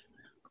cool.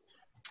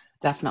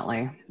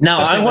 Definitely. Now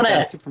I want to.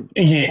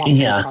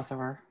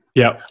 Crossover.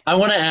 Yeah. I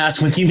want to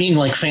ask, with you being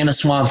like fan of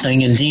Swamp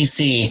Thing in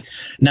DC,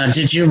 now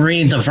did you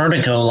read the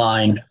Vertigo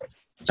line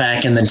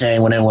back in the day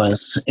when it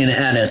was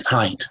at its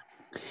height?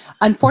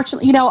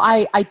 Unfortunately,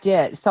 I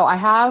did. So I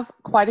have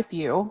quite a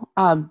few,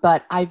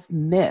 but I've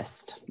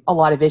missed a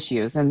lot of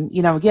issues. And,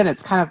 again,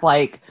 it's kind of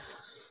like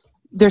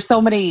there's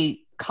so many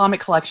comic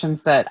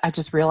collections that I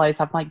just realized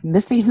I'm like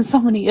missing so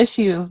many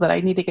issues that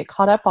I need to get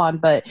caught up on.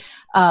 But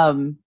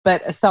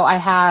so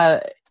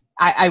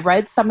I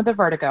read some of the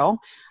Vertigo,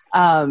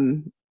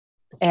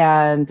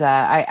 and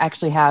I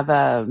actually have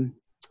a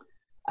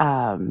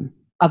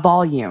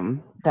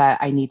volume that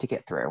I need to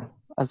get through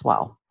as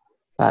well.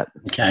 But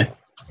okay.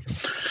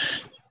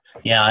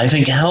 Yeah, I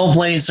think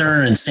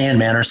Hellblazer and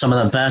Sandman are some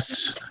of the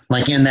best,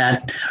 like in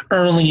that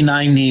early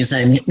 '90s,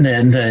 and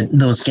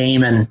those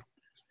game and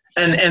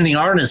the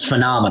art is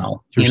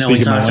phenomenal. We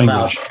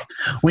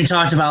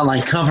talked about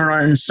like cover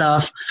art and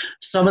stuff.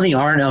 Some of the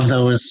art of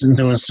those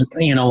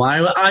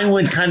I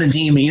would kind of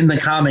deem in the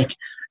comic,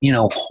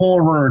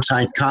 horror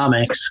type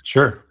comics.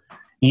 Sure.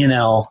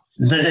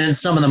 It's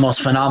some of the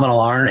most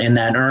phenomenal art in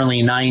that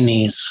early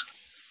 '90s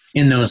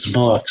in those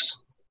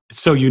books.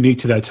 It's so unique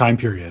to that time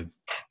period.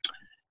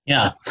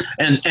 Yeah,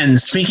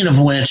 and speaking of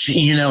which,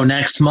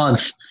 next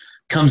month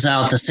comes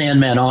out the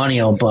Sandman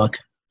audio book.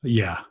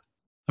 Yeah,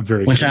 I'm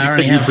very excited. Which I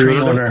already have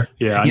pre-ordered.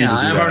 Yeah,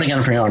 I've already got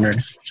it pre-ordered.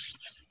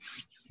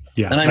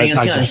 Yeah, and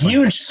it's got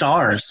huge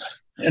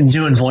stars and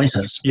doing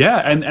voices. Yeah,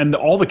 and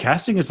all the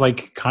casting is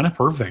like kind of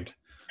perfect.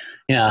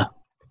 Yeah,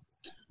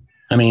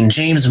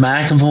 James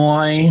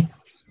McAvoy,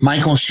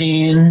 Michael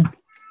Sheen,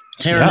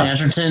 Taron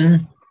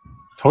Egerton.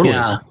 Totally.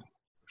 Yeah.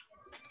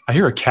 I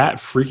hear a cat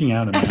freaking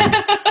out in there.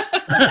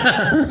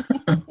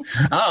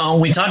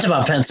 We talked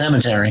about Pet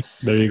Sematary.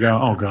 There you go.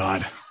 Oh,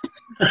 God.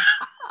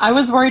 I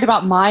was worried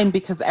about mine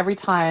because every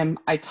time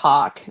I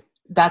talk,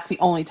 that's the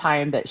only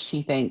time that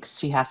she thinks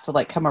she has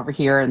to, come over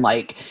here and,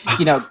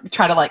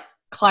 try to,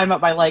 climb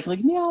up my leg,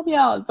 meow,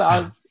 meow. And so I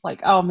was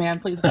like, oh, man,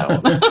 please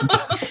don't.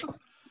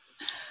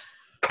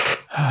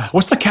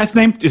 What's the cat's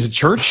name? Is it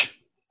Church?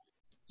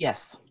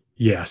 Yes.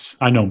 Yes.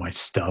 I know my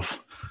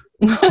stuff.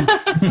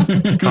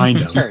 Kind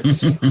of.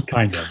 Church.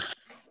 Kind of.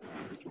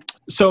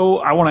 So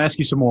I want to ask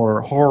you some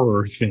more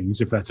horror things,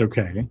 if that's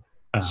okay.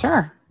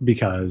 Sure.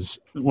 Because,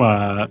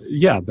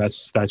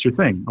 that's your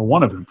thing, or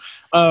one of them.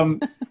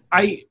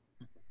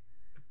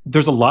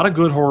 There's a lot of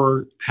good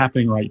horror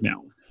happening right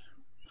now.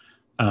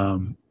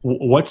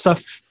 What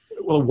stuff?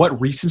 Well, what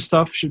recent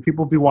stuff should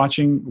people be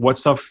watching? What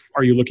stuff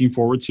are you looking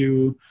forward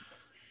to?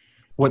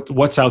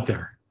 What's out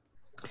there?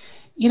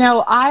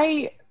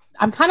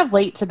 I'm kind of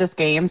late to this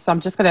game, so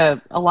I'm just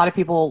a lot of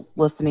people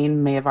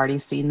listening may have already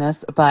seen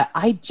this, but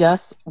I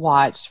just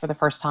watched for the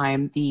first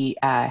time the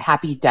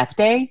Happy Death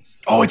Day.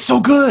 Oh, it's so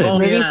good. Oh,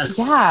 movies. yes.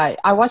 Yeah,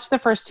 I watched the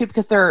first two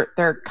because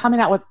they're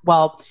coming out with,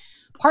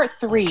 part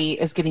 3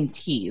 is getting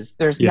teased.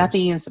 There's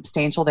nothing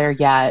substantial there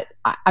yet.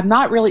 I'm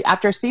not really,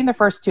 after seeing the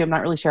first two, I'm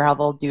not really sure how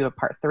they'll do a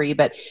part 3,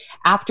 but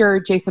after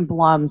Jason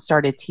Blum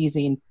started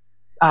teasing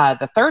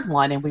the third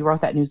one, and we wrote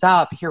that news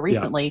up here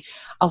recently,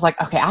 I was like,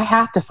 okay, I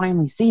have to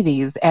finally see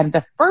these. And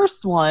the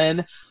first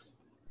one,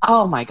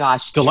 oh my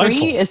gosh, Delightful.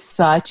 Tree is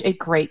such a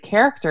great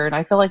character, and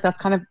I feel like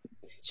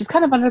she's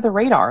kind of under the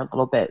radar a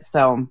little bit.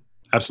 So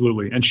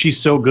absolutely, and she's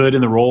so good in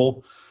the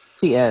role.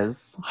 She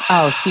is.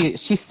 Oh,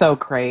 she's so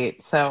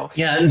great. So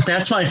yeah,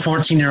 that's my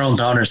 14-year-old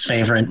daughter's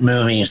favorite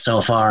movie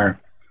so far.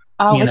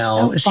 Oh,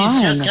 so she's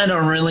fun. Just kind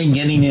of really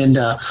getting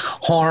into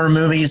horror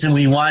movies, and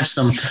we watched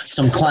some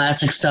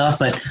classic stuff,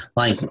 but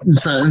like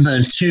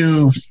the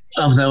two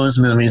of those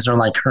movies are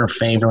like her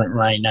favorite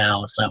right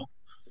now. So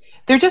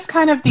they're just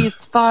kind of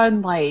these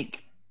fun,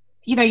 like,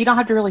 you don't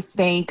have to really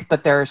think,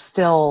 but they're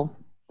still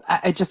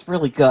just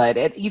really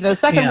good. The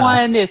second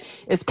one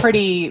is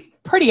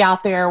pretty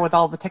out there with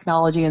all the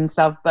technology and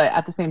stuff, but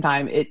at the same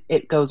time,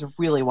 it goes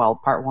really well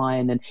with part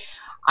 1, and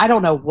I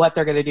don't know what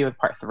they're going to do with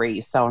part 3,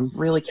 so I'm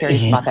really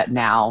curious about that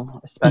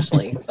now,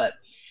 especially. But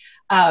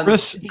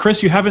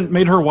Chris, you haven't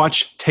made her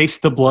watch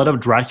Taste the Blood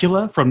of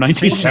Dracula from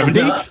 1970?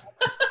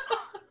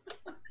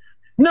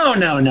 No.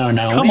 Come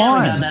we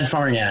on. haven't got that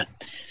far yet.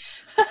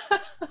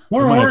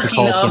 We're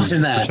working up to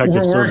that.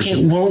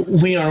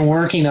 We are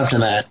working up to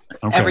that.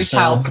 Okay. Every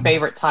child's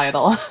favorite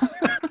title.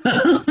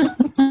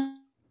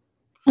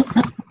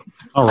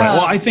 All right.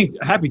 Well, I think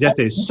Happy Death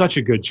Day is such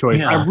a good choice.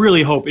 Yeah. I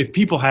really hope, if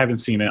people haven't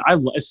seen it,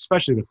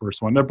 especially the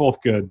first one, they're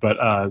both good. But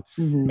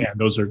man,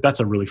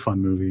 that's a really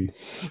fun movie.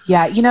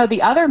 Yeah,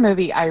 the other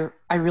movie I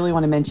really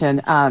want to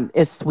mention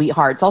is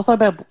Sweetheart. It's also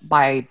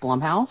by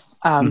Blumhouse,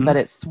 but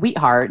it's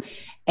Sweetheart,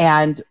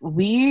 and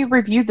we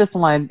reviewed this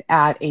one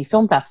at a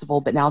film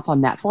festival, but now it's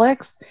on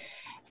Netflix.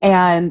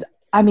 And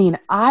I mean,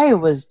 I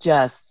was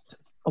just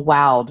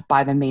wowed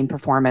by the main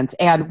performance.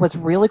 And what's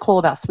really cool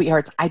about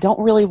Sweethearts, I don't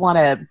really want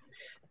to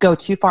go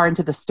too far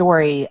into the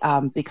story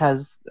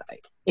because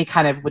it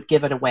kind of would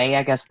give it away,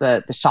 I guess,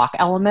 the shock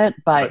element.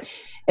 But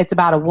it's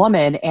about a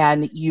woman,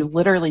 and you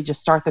literally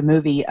just start the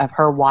movie of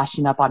her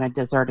washing up on a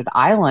deserted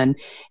island,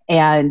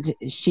 and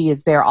she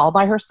is there all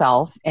by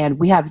herself. And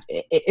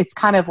it's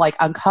kind of like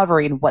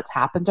uncovering what's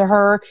happened to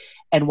her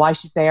and why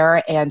she's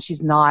there, and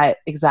she's not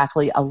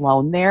exactly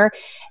alone there.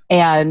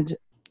 And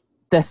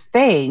the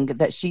thing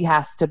that she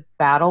has to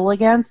battle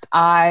against,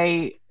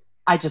 I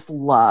just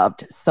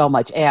loved so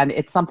much. And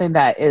it's something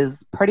that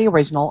is pretty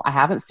original. I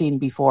haven't seen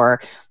before,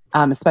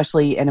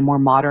 especially in a more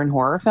modern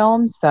horror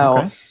film.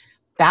 So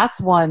that's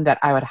one that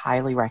I would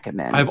highly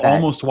recommend. I've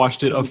almost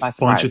watched it a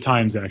bunch of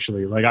times,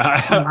 actually. Like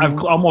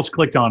I've almost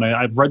clicked on it.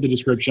 I've read the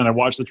description. I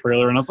watched the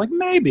trailer, and I was like,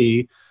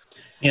 maybe.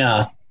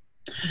 Yeah.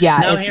 Yeah.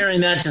 Now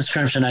hearing that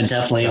description, I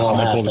definitely will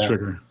have pull to. the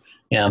trigger.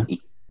 Yeah.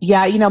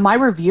 Yeah, my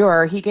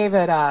reviewer, he gave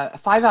it a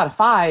 5 out of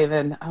 5,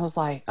 and I was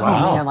like,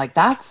 oh man, like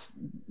that's,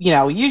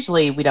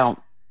 usually we don't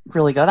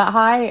really go that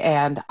high,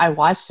 and I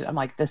watched it. I'm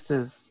like, this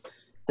is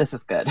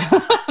good.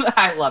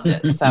 I loved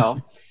it. So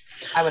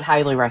I would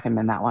highly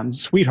recommend that one.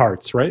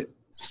 Sweethearts, right?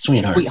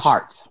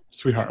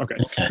 Sweetheart. Okay.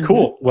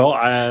 Cool. Well,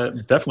 I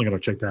definitely got to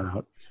check that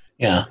out.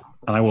 Yeah.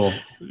 And I will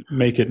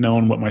make it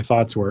known what my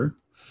thoughts were.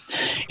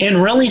 It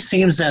really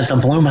seems that the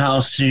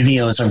Blumhouse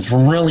studios are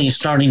really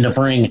starting to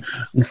bring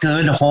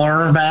good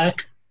horror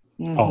back.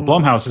 Oh,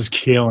 Blumhouse is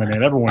killing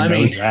it. Everyone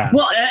knows that.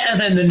 Well, and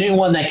then the new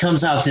one that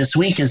comes out this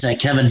week is that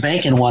Kevin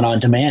Bacon one on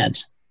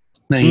demand.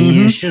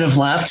 You should have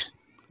left.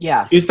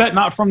 Yeah. Is that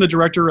not from the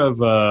director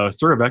of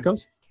Stir of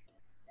Echoes?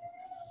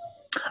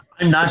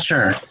 I'm not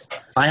sure.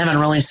 I haven't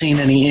really seen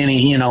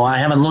any. I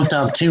haven't looked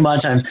up too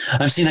much.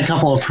 I've seen a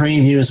couple of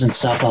previews and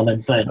stuff of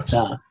it, but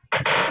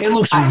it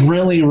looks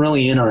really,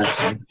 really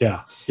interesting.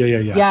 Yeah.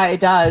 Yeah, it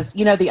does.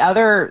 The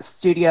other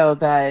studio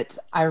that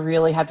I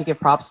really have to give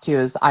props to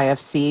is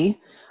IFC.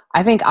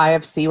 I think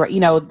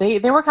IFC,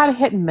 they were kind of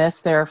hit and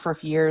miss there for a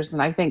few years,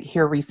 and I think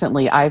here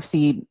recently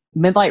IFC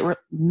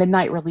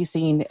Midnight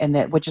releasing,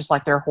 which is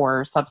like their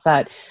horror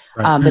subset,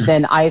 but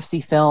then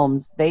IFC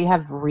Films, they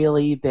have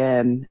really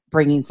been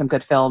bringing some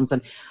good films.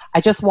 And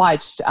I just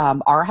watched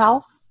Our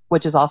House,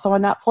 which is also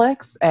on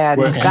Netflix, and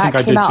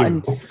that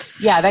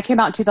came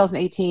out in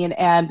 2018,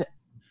 and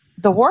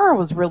the horror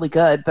was really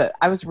good, but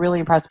I was really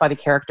impressed by the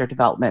character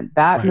development.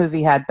 That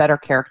movie had better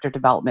character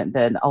development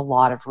than a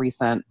lot of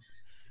recent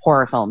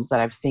horror films that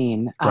I've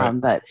seen,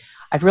 but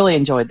I've really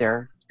enjoyed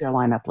their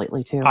lineup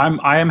lately too.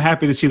 I am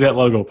happy to see that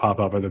logo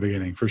pop up at the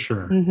beginning for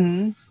sure.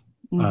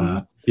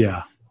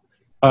 Yeah.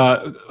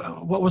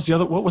 What was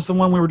the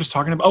one we were just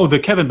talking about? Oh, the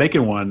Kevin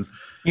Bacon one.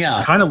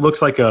 Yeah. Kind of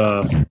looks like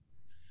a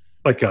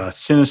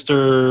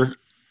sinister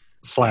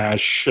 /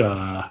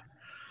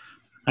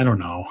 I don't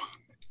know.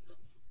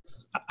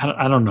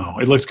 I don't know.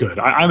 It looks good.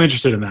 I'm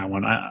interested in that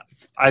one.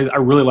 I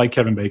really like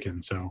Kevin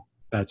Bacon, so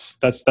that's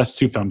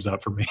 2 thumbs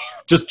up for me.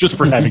 just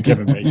for having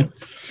Kevin Bacon.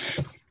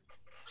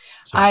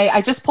 So.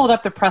 I just pulled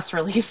up the press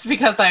release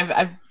because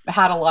I've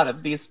had a lot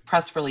of these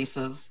press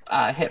releases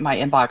hit my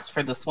inbox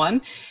for this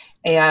one,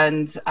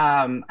 and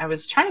I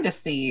was trying to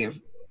see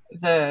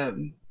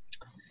the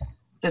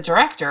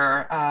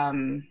director.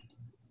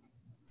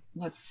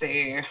 Let's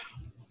see.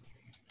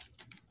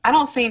 I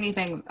don't see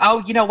anything.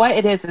 Oh, you know what?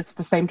 It is. It's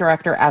the same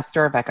director as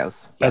Stir of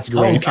Echoes. That's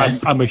great. Okay.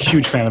 I'm a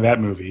huge fan of that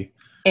movie.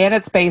 And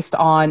it's based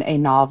on a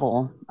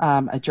novel,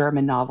 a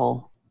German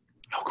novel.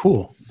 Oh,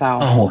 cool.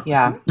 So,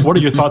 yeah. What are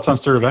your thoughts on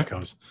Stir of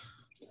Echoes?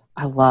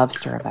 I love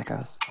Stir of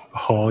Echoes.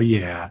 Oh,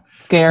 yeah.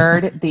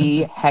 Scared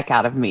the heck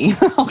out of me.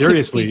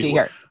 Seriously.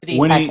 The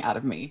heck out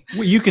of me.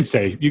 Well, you can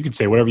say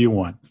whatever you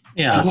want.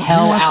 Yeah. The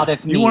hell out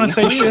of me. You want to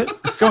say shit?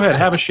 Go ahead,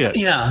 have a shit.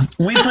 Yeah,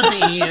 we put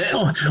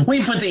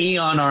the E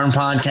on our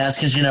podcast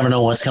because you never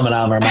know what's coming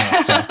out of our mouth.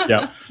 So.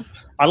 Yeah,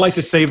 I like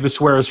to save the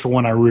swears for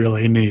when I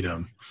really need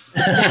them.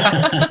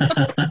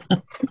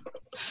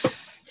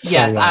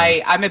 Yes,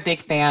 I'm a big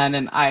fan,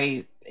 and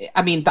I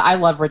mean, but I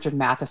love Richard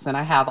Matheson.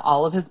 I have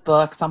all of his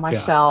books on my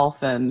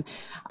shelf, and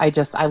I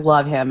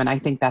love him, and I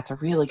think that's a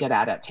really good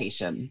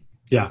adaptation.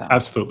 Yeah, so.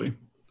 Absolutely.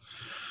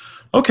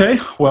 Okay,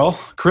 well,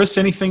 Chris,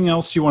 anything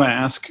else you want to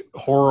ask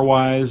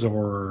horror-wise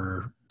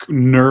or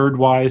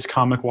nerd-wise,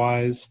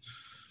 comic-wise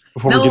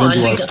before we get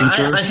into our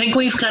feature? I think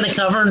we've kind of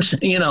covered,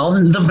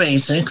 the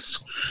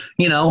basics.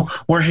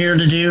 We're here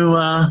to do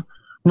a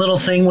little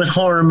thing with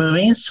horror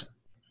movies,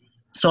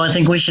 so I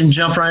think we should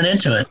jump right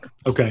into it.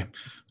 Okay,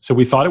 so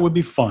we thought it would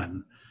be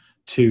fun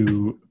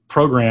to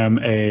program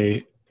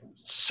a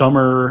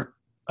summer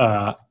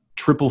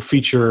triple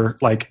feature,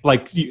 like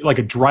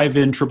a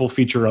drive-in triple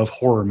feature of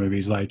horror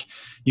movies. Like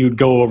you'd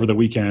go over the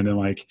weekend and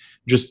like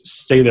just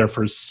stay there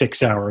for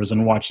 6 hours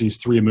and watch these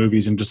 3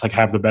 movies and just like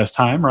have the best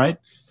time, right?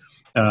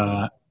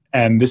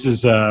 And this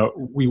is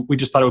we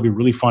just thought it would be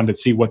really fun to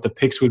see what the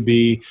picks would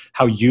be,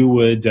 how you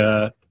would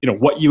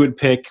what you would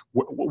pick,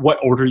 what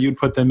order you'd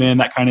put them in,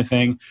 that kind of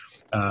thing.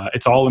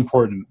 It's all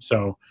important.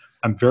 So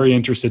I'm very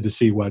interested to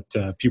see what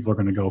people are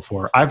going to go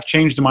for. I've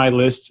changed my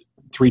list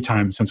 3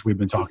 times since we've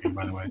been talking,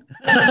 by the way.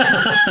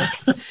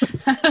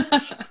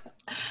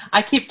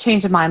 I keep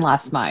changing mine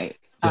last night.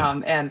 Yeah.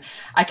 And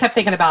I kept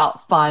thinking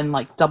about fun,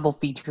 like double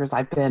features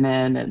I've been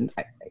in and,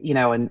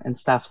 and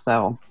stuff.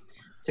 So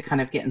to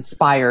kind of get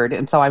inspired.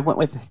 And so I went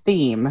with a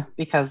theme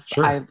because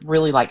I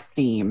really like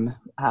theme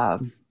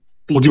features.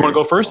 Well, do you want to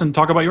go first and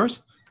talk about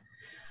yours?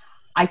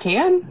 I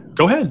can.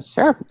 Go ahead.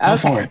 Sure.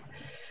 Okay.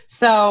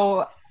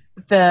 So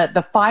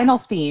the final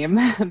theme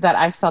that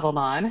I settled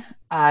on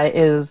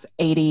is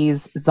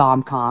 80s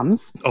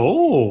zomcoms.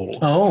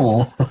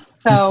 Oh.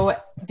 So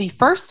the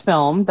first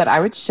film that I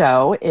would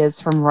show is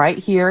from right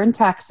here in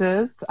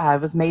Texas.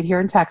 It was made here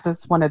in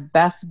Texas, one of the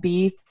best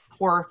B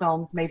horror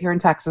films made here in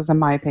Texas, in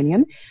my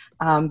opinion.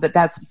 But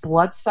that's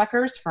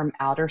Bloodsuckers from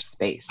Outer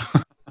Space.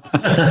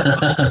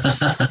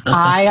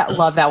 I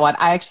love that one.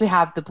 I actually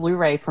have the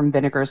Blu-ray from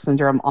Vinegar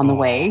Syndrome on the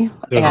way,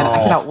 and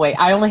I cannot wait.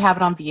 I only have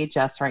it on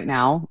VHS right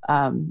now, so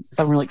I'm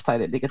really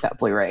excited to get that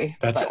Blu-ray.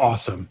 That's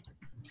awesome.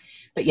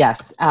 But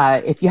yes,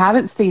 if you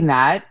haven't seen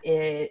that,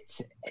 it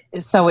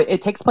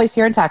takes place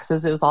here in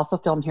Texas. It was also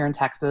filmed here in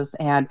Texas,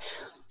 and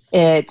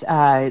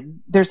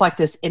there's like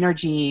this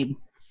energy,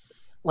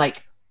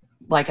 like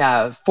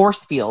a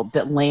force field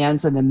that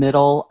lands in the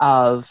middle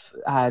of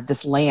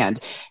this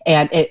land,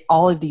 and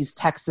all of these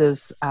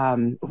Texas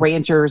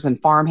ranchers and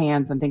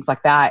farmhands and things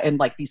like that, and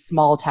like these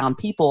small town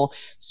people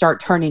start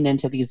turning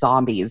into these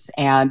zombies,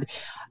 and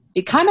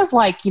it kind of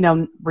like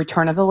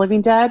Return of the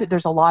Living Dead.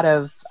 There's a lot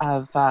of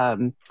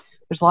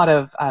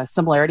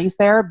similarities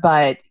there,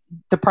 but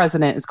the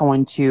president is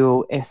going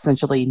to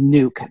essentially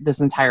nuke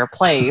this entire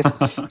place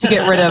to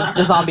get rid of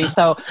the zombies.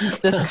 So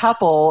this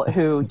couple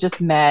who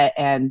just met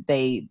and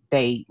they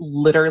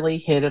literally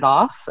hit it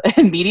off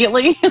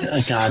immediately.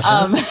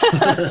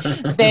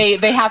 Gotcha.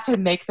 They have to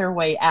make their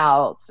way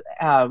out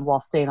while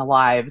staying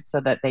alive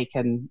so that they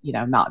can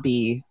not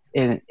be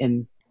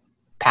in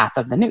path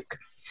of the nuke.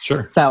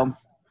 Sure. So.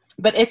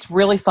 But it's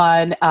really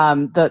fun.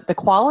 The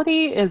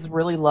quality is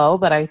really low,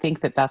 but I think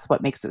that's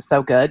what makes it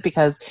so good,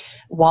 because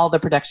while the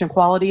production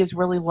quality is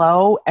really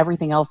low,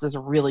 everything else is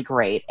really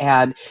great.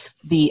 And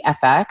the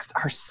FX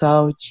are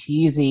so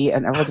cheesy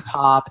and over the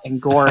top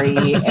and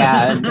gory.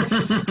 And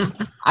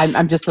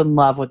I'm just in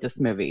love with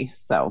this movie.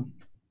 So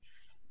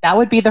that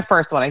would be the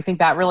first one. I think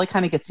that really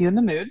kind of gets you in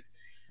the mood.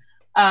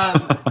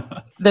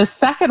 The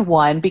second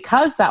one,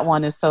 because that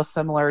one is so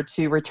similar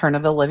to Return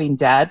of the Living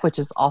Dead, which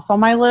is also on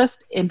my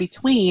list, in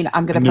between,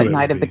 I'm going to put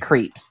Night of the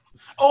Creeps.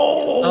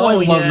 Oh,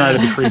 I love Night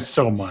of the Creeps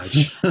so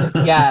much.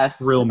 Yes.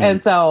 Real me.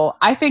 And so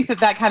I think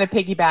that kind of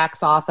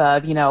piggybacks off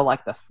of,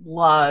 like the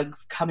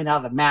slugs coming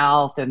out of the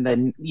mouth and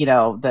then,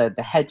 the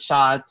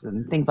headshots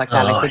and things like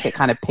that. I think it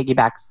kind of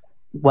piggybacks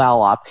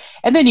well off.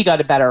 And then you go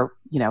to better,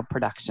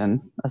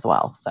 production as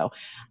well. So,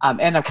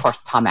 and of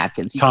course, Tom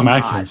Atkins. Tom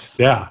Atkins,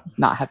 yeah.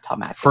 Not have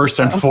Tom Atkins. First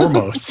and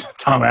foremost,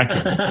 Tom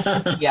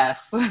Atkins.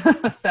 Yes.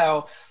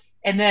 So,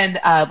 and then,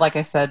 like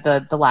I said,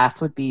 the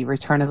last would be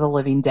Return of the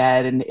Living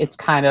Dead. And it's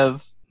kind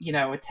of,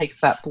 it takes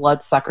that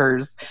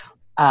Bloodsuckers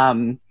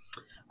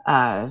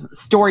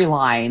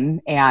storyline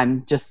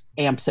and just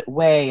amps it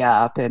way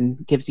up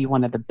and gives you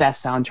one of the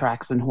best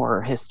soundtracks in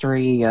horror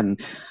history and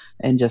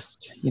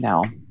just,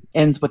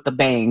 ends with the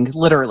bang,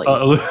 literally.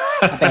 A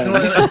bang.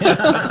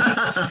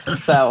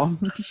 So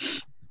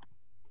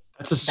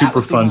that's a super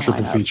fun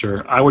triple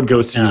feature. I would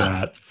go see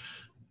that.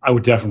 I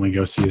would definitely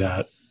go see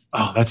that.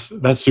 Oh,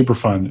 that's super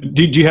fun.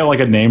 Do you have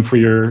like a name for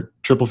your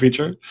triple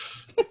feature?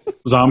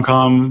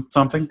 Zomcom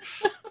something?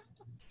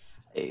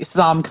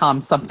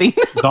 Zomcom something.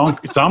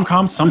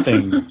 Zomcom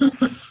something.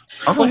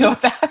 I'll go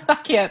with that. I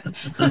can't.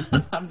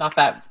 I'm not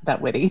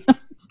that witty.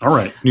 All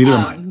right, neither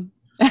am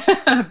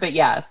I. But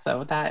yeah,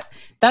 so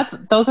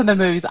those are the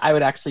movies I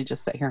would actually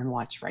just sit here and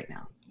watch right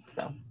now.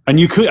 So. And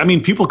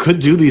people could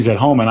do these at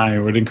home, and I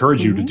would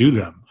encourage you to do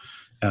them.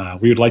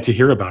 We would like to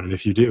hear about it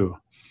if you do.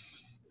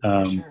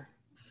 Sure.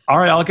 All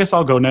right, I guess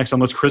I'll go next.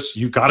 Unless Chris,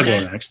 you got to go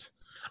next.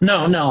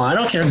 No, I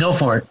don't care. Go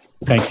for it.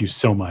 Thank you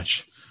so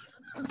much.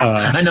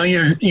 I know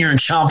you're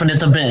chomping at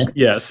the bit.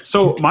 Yes.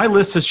 So my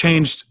list has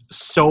changed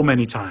so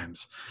many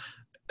times.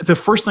 The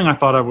first thing I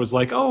thought of was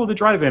like, oh, the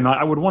drive-in.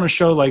 I would want to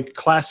show like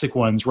classic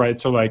ones, right?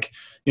 So like,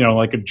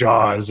 like a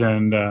Jaws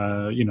and,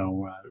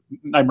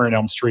 Nightmare on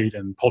Elm Street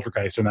and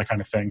Poltergeist and that kind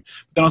of thing.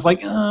 But then I was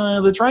like,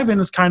 the drive-in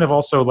is kind of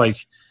also like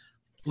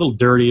a little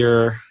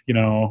dirtier.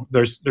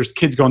 There's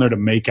kids going there to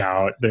make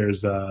out.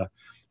 There's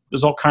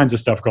all kinds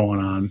of stuff going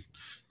on.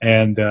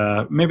 And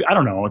maybe, I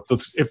don't know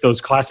if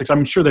those classics,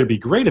 I'm sure they'd be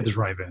great at the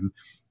drive-in,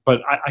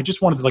 but I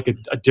just wanted like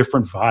a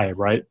different vibe,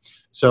 right?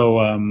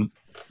 So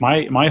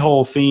my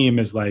whole theme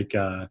is like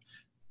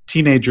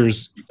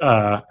teenagers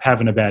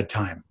having a bad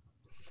time.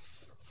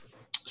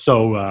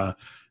 So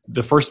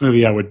the first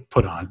movie I would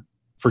put on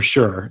for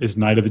sure is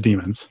Night of the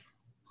Demons.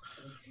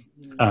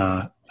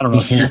 I don't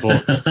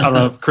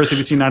know if Chris, have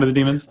you seen Night of the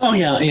Demons? Oh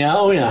yeah.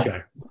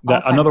 Okay.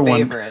 Another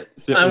favorite.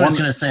 one. I was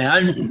going to say,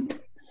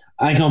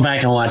 I go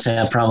back and watch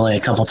that probably a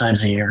couple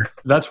times a year.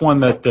 That's one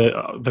that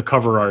the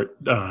cover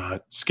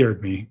art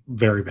scared me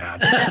very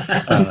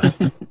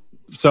bad.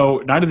 So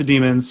Night of the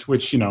Demons,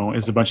 which,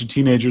 is a bunch of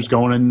teenagers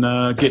going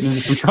and getting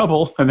into some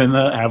trouble and then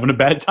having a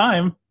bad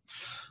time.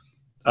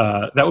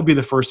 That would be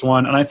the first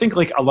one. And I think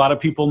like a lot of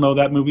people know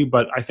that movie,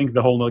 but I think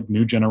the whole like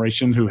new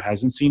generation who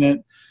hasn't seen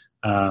it,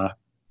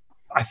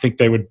 I think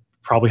they would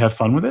probably have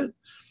fun with it.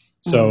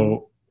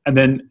 So, and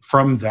then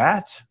from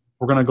that,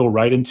 we're going to go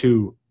right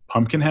into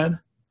Pumpkinhead,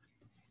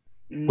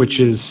 which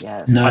is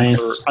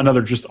nice.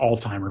 another just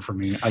all-timer for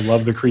me. I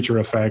love the creature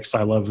effects.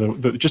 I love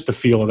just the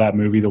feel of that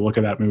movie, the look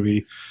of that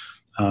movie.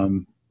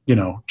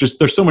 Just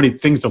there's so many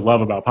things to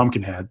love about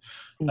Pumpkinhead.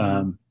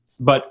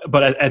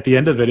 But at the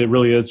end of it, it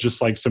really is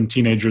just like some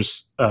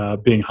teenagers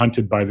being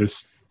hunted by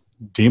this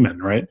demon,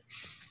 right?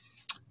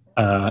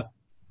 And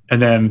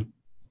then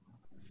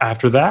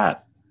after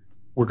that,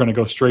 we're going to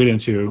go straight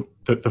into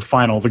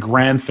the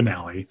grand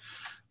finale,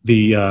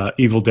 the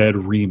Evil Dead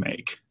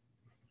remake.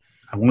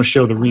 I want to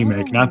show the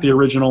remake, not the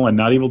original and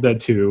not Evil Dead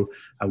 2.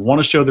 I want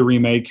to show the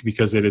remake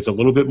because it is a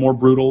little bit more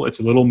brutal. It's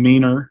a little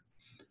meaner.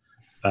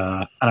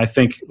 And I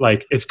think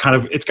like it's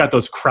got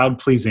those crowd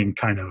pleasing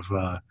kind of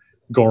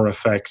gore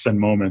effects and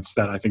moments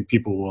that I think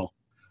people will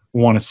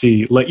want to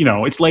see.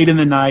 It's late in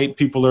the night.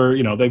 People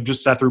are, they've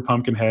just sat through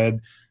Pumpkinhead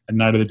and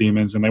Night of the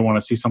Demons and they want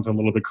to see something a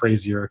little bit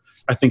crazier.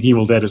 I think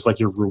Evil Dead is like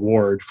your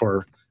reward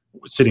for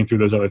sitting through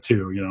those other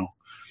two,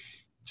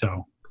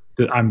 So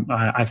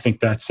I think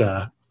that's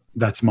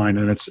mine,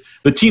 and it's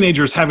the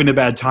teenagers having a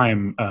bad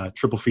time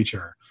triple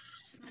feature.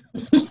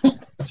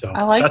 So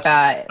I like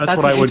that. That's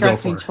what an I would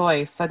interesting go for.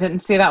 Choice. I didn't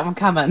see that one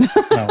coming.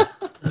 No.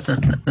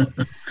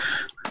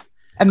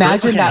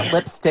 Imagine that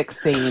lipstick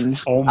scene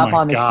up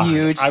on God. a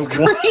huge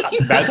screen.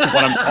 That's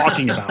what I'm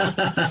talking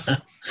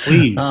about.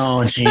 Please.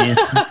 Oh, jeez.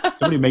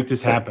 Somebody make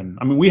this happen.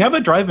 I mean, we have a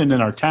drive-in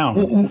in our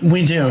town.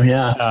 We do,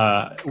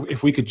 yeah.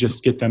 If we could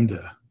just get them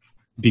to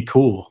be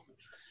cool.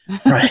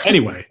 Right.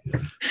 Anyway.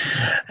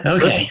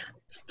 Okay.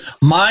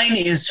 Mine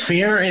is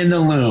Fear in the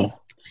Lou.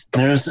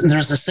 There's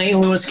a St.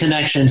 Louis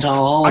connection to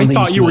all of these I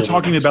thought you were movies.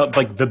 talking about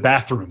like the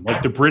bathroom,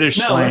 like the British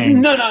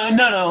slang.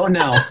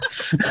 No.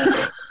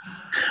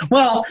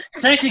 Well,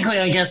 technically,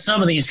 I guess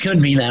some of these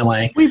could be that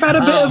way. We've had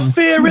a bit of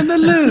fear in the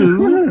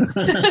loo.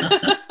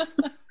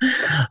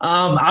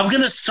 I'm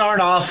going to start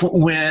off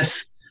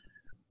with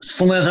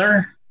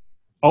Slither.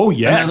 Oh,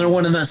 yes. Another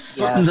one of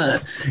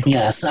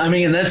yes. I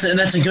mean, that's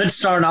a good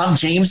start off.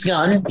 James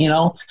Gunn,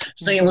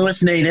 St.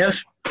 Louis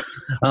native.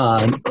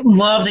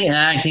 Love the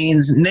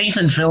acting.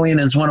 Nathan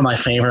Fillion is one of my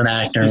favorite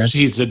actors.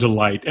 He's a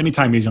delight.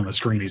 Anytime he's on the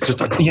screen, he's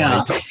just a delight.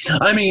 Yeah.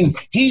 I mean,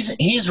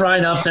 he's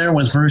right up there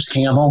with Bruce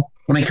Campbell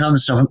when it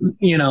comes to,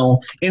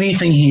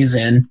 anything he's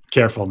in.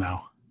 Careful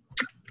now.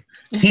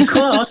 He's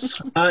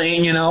close.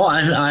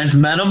 I've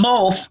met them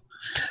both.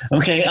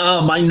 Okay,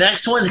 my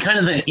next one, kind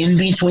of the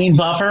in-between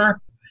buffer,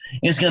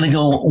 is going to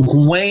go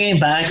way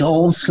back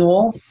old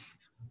school.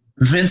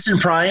 Vincent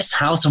Price,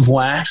 House of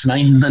Wax, the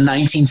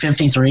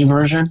 1953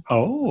 version.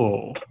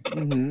 Oh.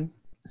 Mm-hmm.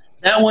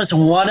 That was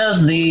one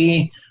of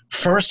the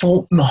first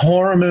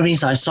horror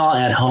movies I saw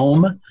at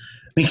home.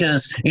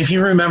 Because if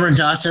you remember,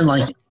 Dustin,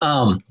 like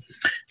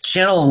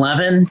Channel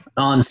 11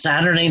 on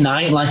Saturday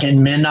night, like at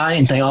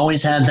midnight, they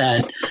always had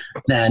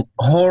that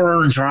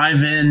horror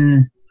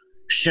drive-in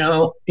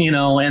show,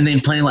 and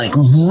they'd play like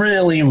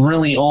really,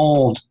 really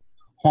old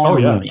horror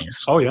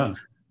movies. Oh, yeah.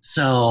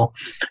 So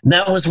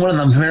that was one of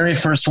the very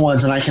first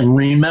ones that I can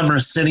remember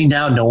sitting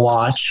down to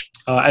watch.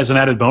 As an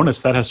added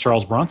bonus, that has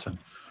Charles Bronson.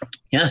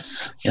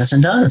 Yes,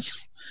 it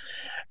does.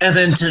 And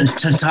then to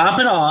top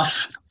it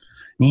off,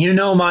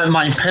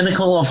 my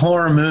pinnacle of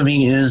horror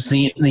movie is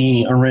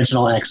the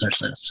original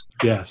Exorcist.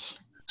 Yes.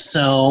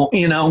 So,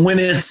 when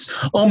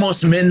it's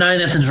almost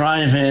midnight at the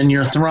drive-in,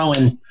 you're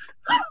throwing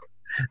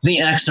the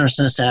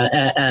Exorcist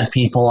at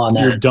people on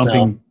that. You're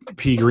dumping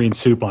pea green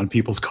soup on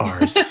people's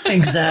cars.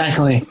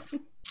 Exactly.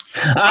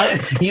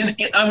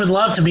 I would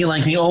love to be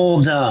like the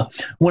old,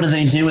 what do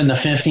they do in the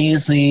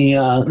 50s?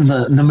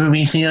 The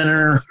movie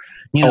theater,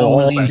 all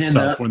where they that did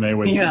stuff when they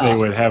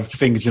would have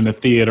things in the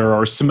theater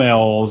or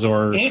smells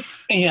or you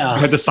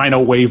had to sign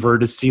a waiver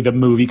to see the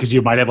movie because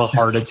you might have a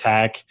heart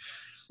attack.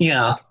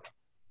 Yeah.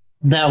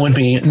 That would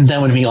be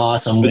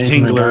awesome. The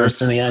Tingler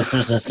to The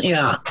Exorcist.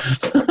 Yeah.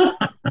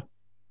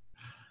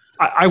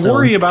 I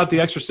worry about The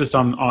Exorcist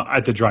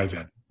at the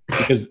drive-in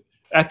because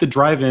at the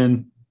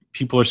drive-in,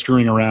 people are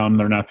screwing around.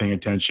 They're not paying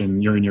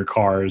attention. You're in your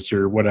cars.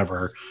 You're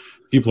whatever.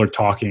 People are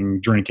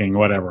talking, drinking,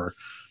 whatever.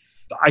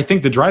 I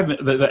think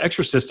the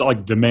Exorcist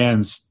like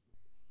demands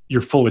your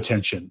full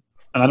attention,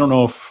 and I don't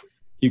know if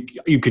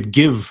you could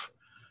give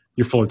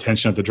your full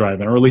attention at the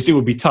drive-in, or at least it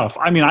would be tough.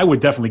 I mean, I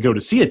would definitely go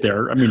to see it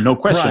there. I mean, no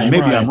question. Right,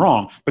 Maybe right. I'm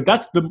wrong, but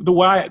that's the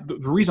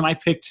reason I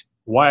picked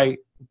why.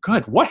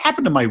 God, what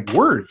happened to my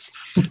words?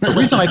 The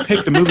reason I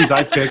picked the movies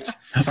I picked.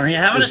 Are you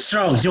having a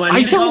stroke? Do I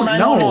need to call don't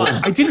know.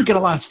 911? I didn't get a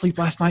lot of sleep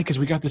last night because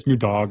we got this new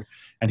dog,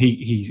 and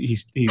he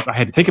I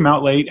had to take him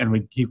out late,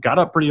 and he got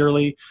up pretty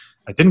early.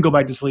 I didn't go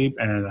back to sleep,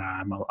 and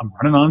I'm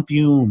running on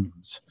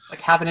fumes.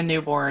 Like having a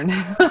newborn.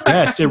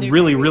 Yes, it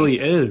really, really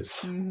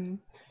is. Mm-hmm.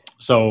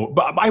 So,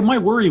 but my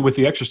worry with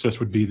The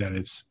Exorcist would be that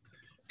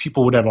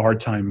people would have a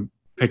hard time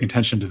paying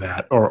attention to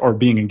that or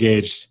being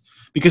engaged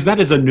because that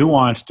is a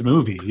nuanced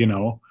movie,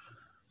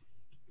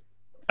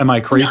 Am I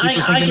crazy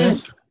for thinking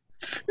this?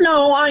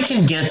 No, I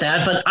can get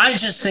that, but I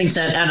just think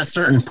that at a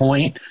certain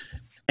point,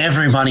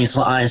 everybody's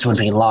eyes would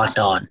be locked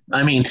on.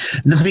 I mean,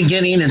 the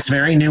beginning, it's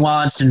very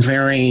nuanced and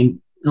very,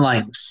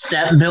 like,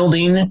 step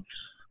building.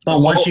 But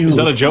once you... Is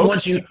that a joke?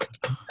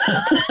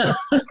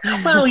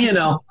 Well,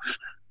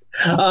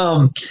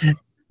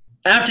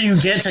 after you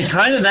get to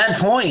kind of that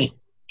point,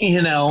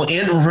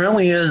 it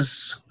really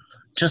is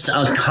just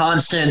a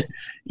constant...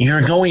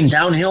 You're going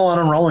downhill on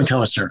a roller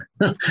coaster.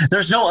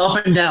 There's no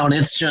up and down.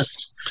 It's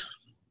just,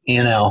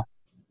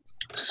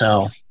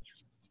 so.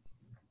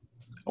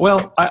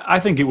 Well, I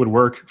think it would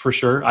work for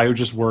sure. I would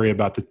just worry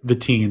about the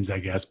teens, I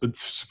guess, but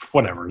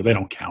whatever. They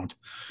don't count.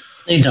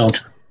 They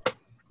don't.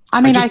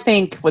 I mean, I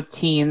think with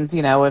teens,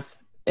 if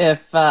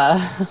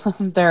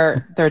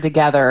they're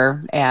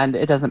together and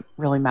it doesn't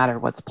really matter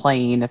what's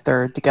playing, if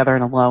they're together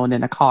and alone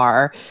in a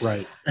car.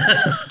 Right.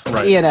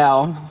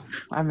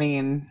 I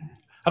mean...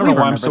 I don't know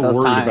why I'm so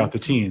worried about the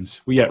teens.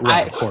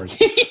 Of course.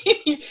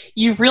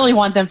 You really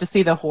want them to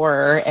see the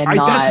horror and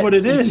not that's what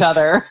it is. each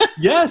other.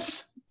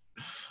 Yes.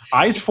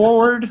 Eyes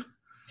forward.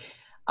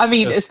 I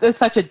mean, it's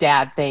such a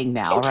dad thing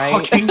now,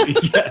 right?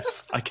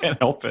 Yes. I can't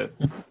help it.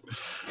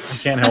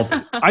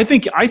 I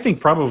think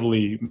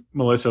probably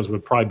Melissa's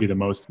would probably be the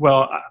most.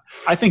 Well,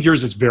 I think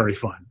yours is very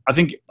fun. I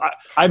think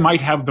I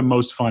might have the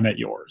most fun at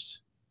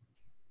yours,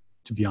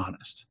 to be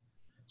honest.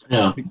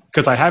 Yeah.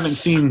 Because I haven't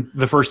seen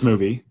the first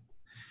movie.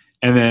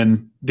 And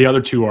then the other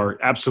two are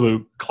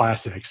absolute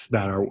classics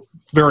that are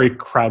very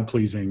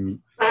crowd-pleasing,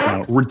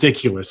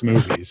 ridiculous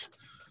movies.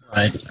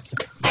 Right.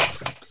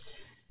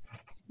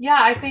 Yeah,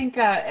 I think.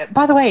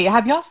 By the way,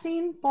 have y'all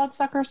seen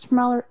Bloodsuckers from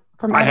Outer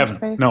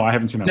Space? No, I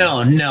haven't seen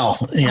that. No.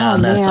 Yeah,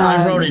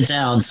 I wrote it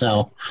down.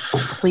 So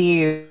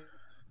please,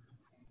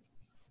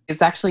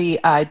 it's actually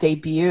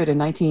debuted in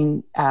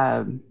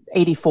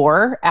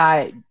 1984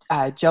 at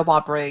Joe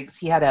Bob Briggs.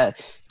 He had a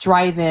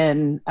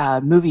drive-in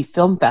movie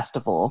film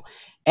festival.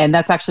 And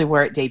that's actually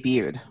where it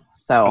debuted.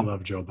 So I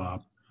love Joe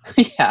Bob.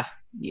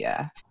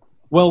 Yeah.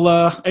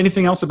 Well,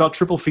 anything else about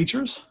triple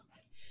features?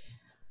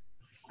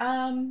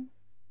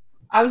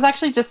 I was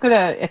actually just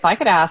gonna, if I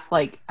could ask,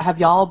 like,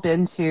 have y'all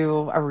been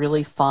to a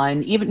really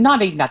fun,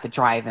 not even at the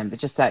drive-in, but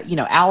just at,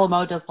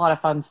 Alamo does a lot of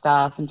fun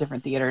stuff in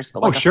different theaters,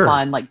 but like a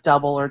fun, like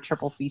double or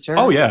triple feature.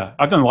 Oh yeah,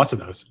 I've done lots of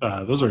those.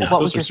 Those are.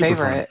 What was your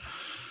favorite?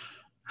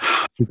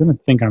 Fun. You're gonna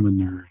think I'm a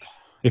nerd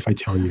if I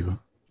tell you.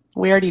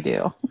 We already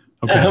do.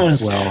 Okay.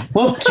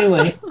 Too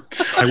late.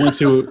 I went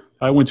to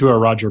a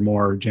Roger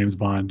Moore James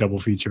Bond double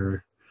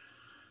feature.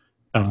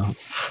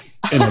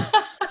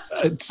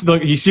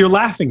 Look, you see, you're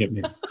laughing at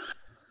me.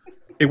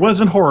 It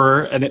wasn't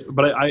horror,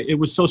 but it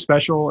was so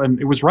special, and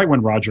it was right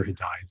when Roger had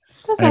died.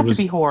 It doesn't have to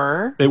be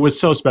horror. It was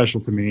so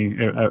special to me.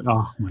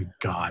 Oh my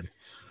God!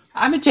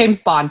 I'm a James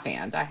Bond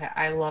fan.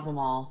 I love them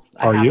all.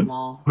 Are you? Them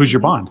all. Who's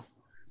your Bond?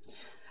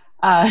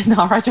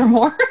 Not Roger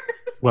Moore.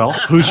 Well,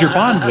 who's your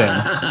Bond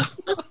then?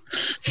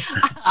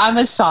 I'm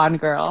a Sean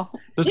girl.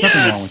 There's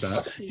nothing wrong with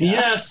that. Yeah.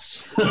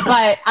 Yes.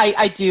 But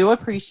I do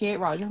appreciate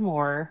Roger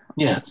Moore.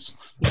 Yes.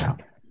 Yeah.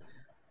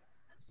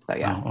 So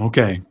yeah. Oh,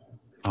 okay.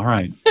 All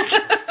right.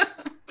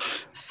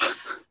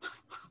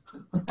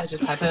 I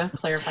just had to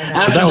clarify that.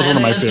 After that was one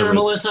of my answer, favorites.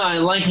 Melissa, I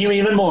like you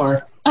even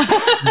more.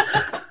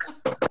 I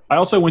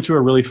also went to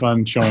a really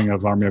fun showing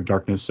of Army of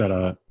Darkness at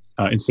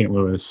in St.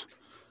 Louis.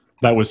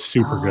 That was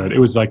super good. It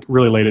was like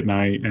really late at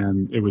night,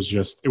 and it was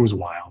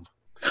wild.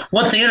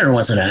 What theater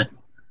was it at?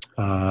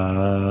 I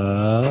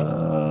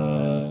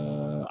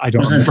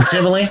don't Was remember. it the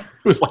Tivoli? It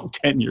was like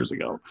 10 years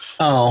ago.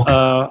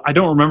 Oh. I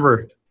don't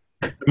remember.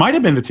 It might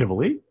have been the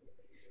Tivoli.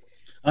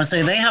 I would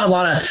say they have a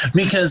lot of,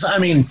 because I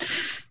mean,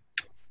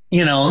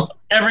 you know,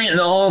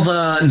 all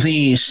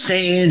the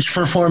stage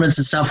performance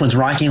and stuff with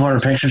Rocky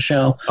Horror Picture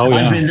Show. Oh, yeah.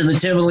 I've been to the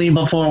Tivoli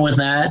before with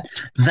that.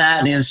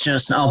 That is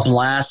just a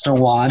blast to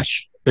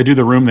watch. They do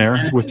the room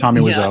there with Tommy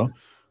Wiseau.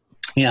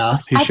 Yeah.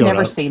 I've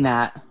never seen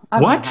that. I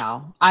don't What? know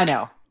how. I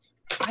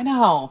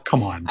know.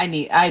 Come on.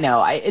 I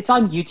know. It's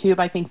on YouTube,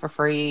 I think, for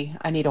free.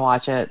 I need to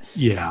watch it.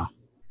 Yeah.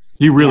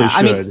 You really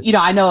should. I mean,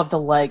 I know of the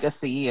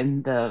legacy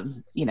and the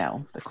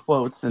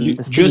quotes and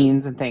the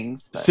scenes and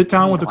things. Sit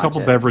down with a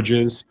couple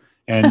beverages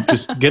and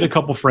just get a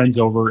couple friends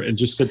over and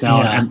just sit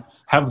down and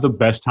have the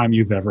best time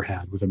you've ever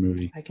had with a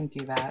movie. I can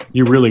do that.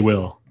 You really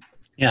will.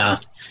 Yeah.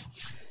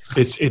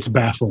 It's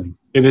baffling.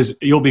 It is.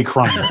 You'll be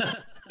crying.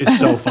 It's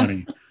so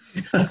funny.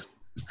 That's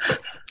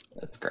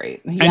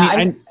great.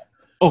 Yeah.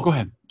 Go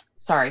ahead.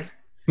 Sorry.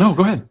 No,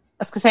 go ahead. I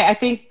was gonna say I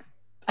think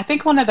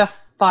one of the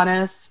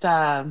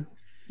funnest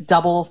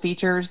double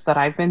features that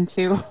I've been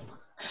to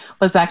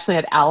was actually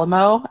at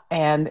Alamo,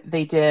 and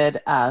they did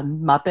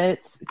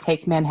Muppets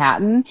Take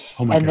Manhattan,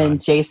 and then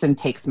Jason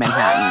Takes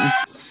Manhattan.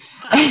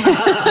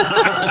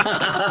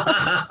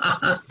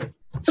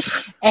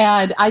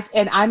 And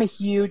I'm a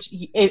huge,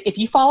 if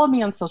you follow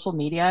me on social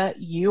media,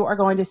 you are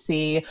going to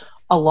see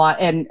a lot,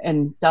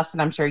 and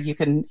Dustin, I'm sure you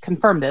can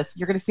confirm this,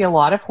 you're going to see a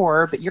lot of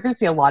horror, but you're going to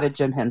see a lot of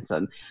Jim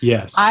Henson.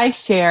 Yes. I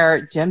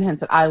share Jim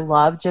Henson. I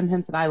love Jim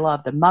Henson. I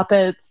love the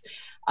Muppets.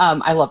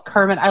 I love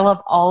Kermit. I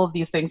love all of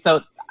these things. So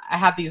I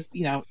have these,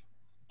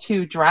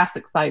 two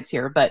drastic sides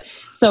here. But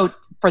so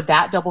for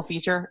that double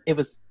feature, it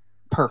was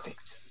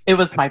perfect. It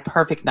was my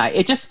perfect night.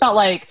 It just felt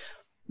like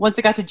once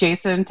it got to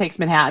Jason Takes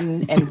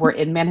Manhattan and we're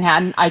in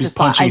Manhattan, I just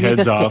thought I need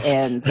this to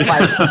end.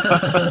 Like,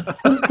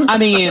 I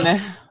mean,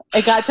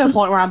 it got to a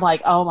point where I'm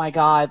like, oh my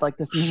God, like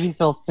this movie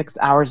feels 6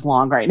 hours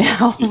long right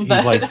now. He's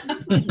like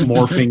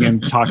morphing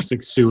in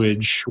toxic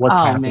sewage. What's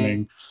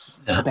happening?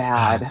 Man.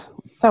 Bad.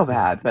 So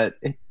bad, but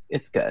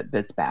it's good, but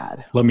it's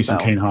bad. Love me some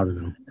Kane Hodder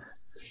though.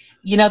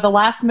 The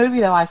last movie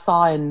though I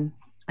saw in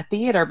a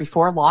theater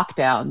before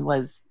lockdown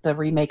was the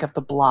remake of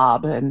The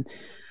Blob, and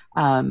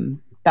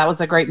that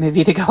was a great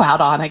movie to go out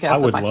on, I guess,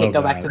 if I can't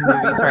go back to the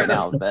movies right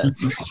now. But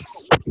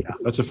yeah,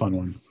 that's a fun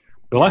one.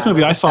 The last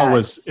movie I saw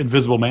was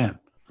Invisible Man.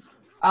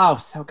 Oh,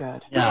 so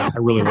good. Yeah. I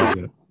really loved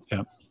it.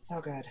 Yeah. So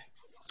good.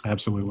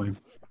 Absolutely.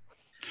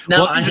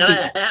 Now, go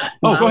ahead.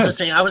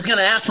 I was going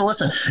to ask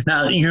Melissa.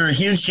 Now, you're a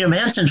huge Jim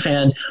Henson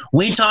fan.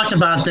 We talked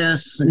about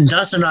this,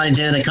 Dustin and I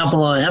did a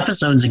couple of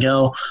episodes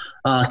ago.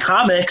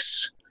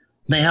 Comics,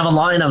 they have a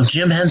line of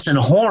Jim Henson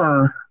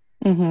horror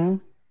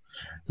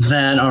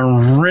that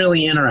are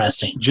really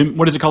interesting.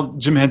 What is it called?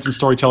 Jim Henson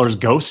Storyteller's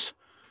Ghosts?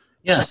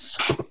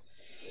 Yes.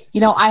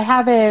 I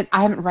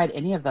haven't read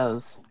any of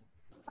those.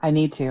 I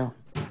need to.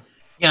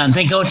 Yeah,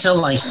 they go to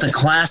like the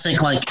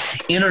classic, like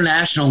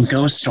international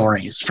ghost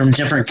stories from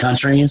different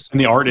countries. And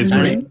the art is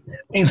great.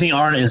 The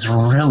art is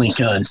really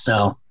good.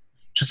 So,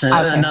 just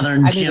another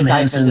Jim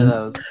Henson. Into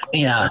those.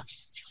 Yeah.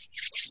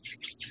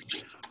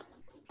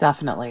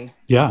 Definitely.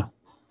 Yeah.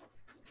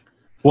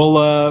 Well,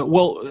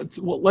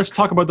 let's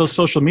talk about those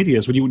social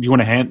medias. Do you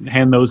want to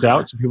hand those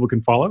out so people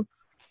can follow?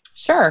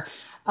 Sure.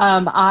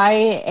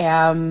 I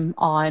am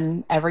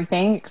on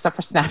everything except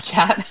for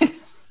Snapchat.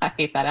 I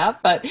hate that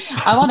app, but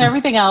I'm on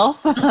everything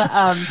else.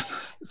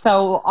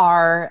 So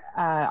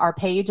our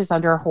page is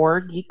under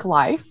Horror Geek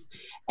Life,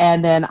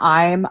 and then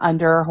I'm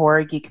under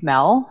Horror Geek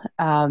Mel.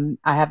 I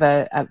have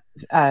a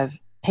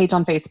page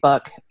on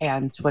Facebook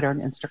and Twitter and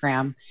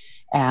Instagram,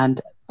 and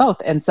both.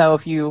 And so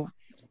if you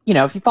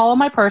follow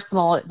my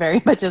personal, it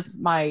very much is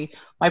my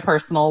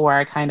personal, where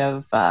I kind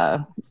of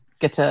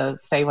get to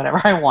say whatever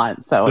I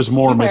want. So there's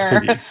more Miss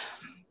Piggy.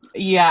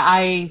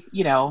 Yeah,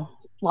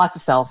 lots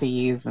of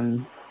selfies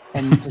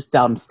and just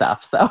dumb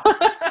stuff. So,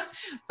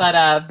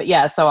 but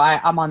yeah, so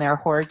I'm on there,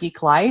 Horror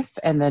Geek Life,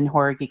 and then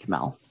Horror Geek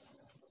Mel,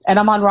 and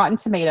I'm on Rotten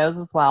Tomatoes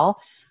as well.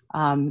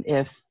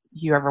 If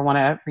you ever want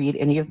to read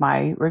any of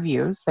my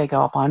reviews, they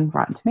go up on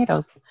Rotten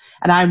Tomatoes,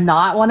 and I'm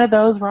not one of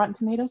those Rotten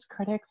Tomatoes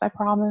critics, I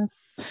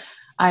promise.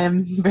 I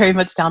am very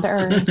much down to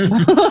earth.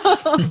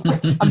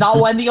 I'm not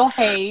one that you'll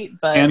hate,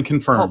 but and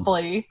confirm.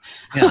 hopefully.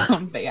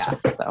 Yeah. But yeah,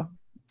 so.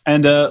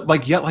 And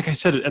like I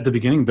said at the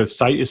beginning, the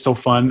site is so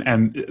fun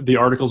and the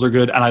articles are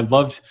good. And I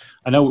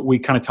know we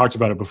kind of talked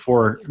about it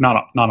before,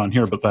 not on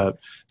here, but the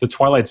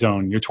Twilight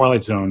Zone, your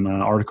Twilight Zone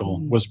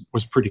article was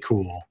pretty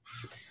cool.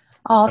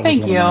 Oh, That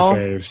thank was you. one of my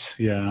faves.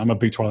 Yeah, I'm a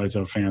big Twilight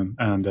Zone fan,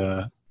 and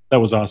that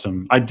was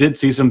awesome. I did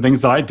see some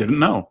things that I didn't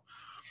know.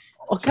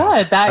 Well, So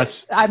good.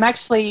 I'm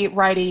actually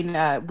writing.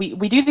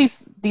 We do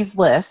these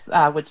lists,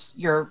 which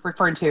you're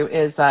referring to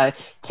is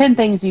 10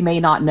 things you may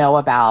not know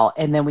about,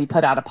 and then we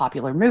put out a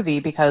popular movie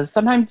because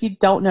sometimes you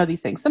don't know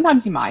these things.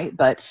 Sometimes you might,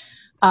 but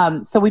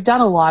so we've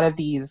done a lot of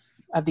these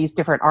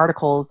different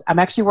articles. I'm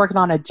actually working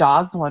on a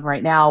Jaws one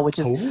right now, which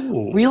is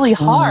really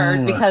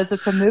hard because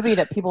it's a movie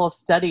that people have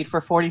studied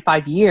for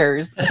 45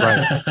 years.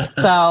 Right.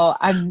 So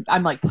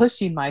I'm like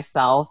pushing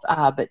myself.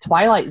 But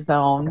Twilight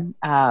Zone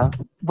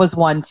was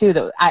one too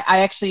that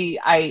I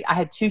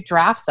had 2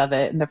 drafts of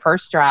it, and the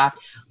first draft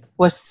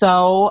was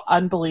so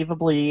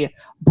unbelievably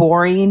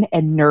boring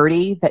and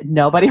nerdy that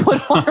nobody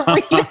would want to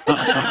read it.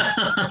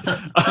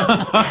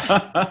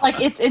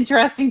 Like, it's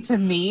interesting to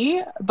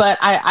me, but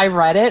I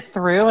read it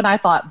through and I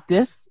thought,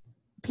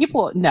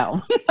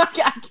 no,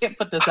 I can't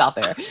put this out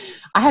there.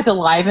 I had to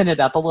liven it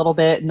up a little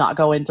bit and not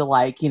go into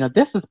like,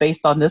 this is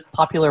based on this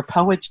popular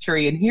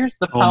poetry and here's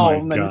the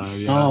poem. My God,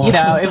 and,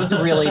 yeah. it was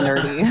really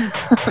nerdy.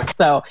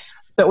 So,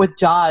 but with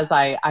Jaws,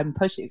 I'm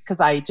pushing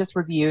because I just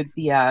reviewed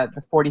the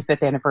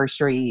 45th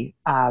anniversary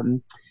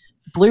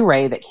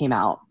Blu-ray that came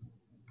out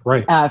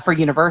for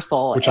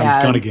Universal, which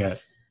I'm gonna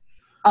get.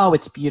 Oh,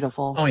 it's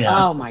beautiful. Oh,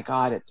 yeah. Oh, my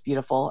God, it's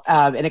beautiful.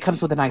 And it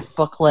comes with a nice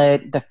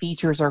booklet. The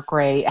features are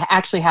great. It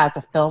actually has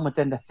a film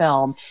within the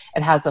film.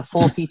 It has a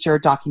full feature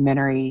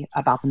documentary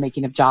about the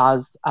making of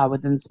Jaws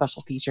within the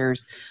special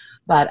features.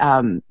 But,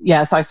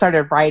 so I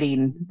started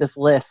writing this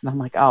list, and I'm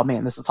like, oh,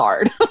 man, this is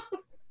hard.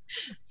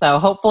 So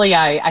hopefully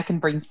I can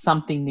bring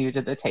something new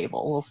to the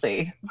table. We'll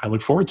see. I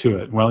look forward to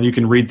it. Well, you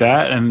can read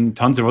that and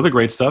tons of other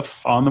great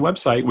stuff on the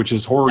website, which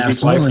is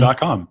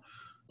horrorgeeklife.com.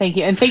 Thank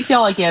you. And thank you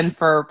all again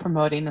for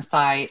promoting the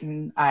site.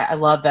 And I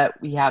love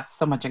that we have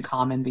so much in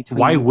common between.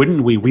 Why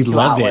wouldn't we? We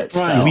love outlets, it.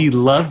 so. We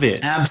love it.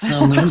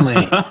 Absolutely.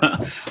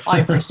 I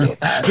appreciate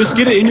that. Just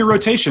get it in your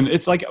rotation.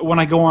 It's like when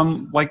I go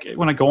on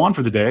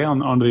for the day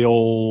onto the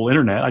old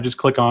internet, I just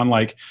click on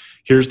like,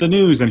 here's the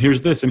news and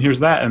here's this and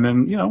here's that. And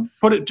then,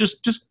 put it,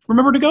 just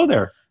remember to go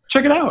there.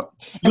 Check it out.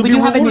 And we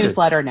do have a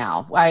newsletter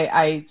now.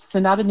 I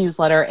send out a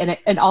newsletter,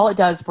 and all it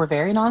does, we're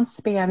very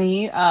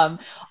non-spammy.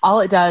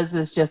 All it does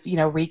is just,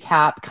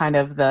 recap kind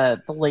of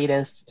the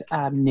latest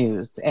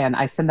news. And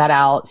I send that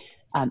out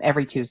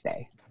every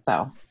Tuesday.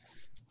 So,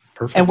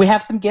 perfect. And we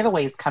have some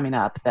giveaways coming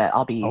up that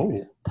I'll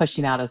be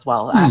pushing out as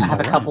well. I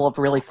have a couple of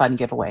really fun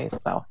giveaways.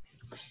 So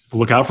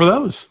look out for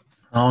those.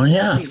 Oh,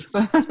 yeah.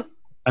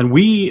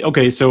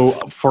 And so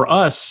for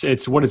us,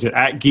 it's, what is it?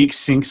 At Geek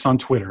Sinks on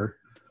Twitter.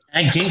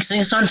 At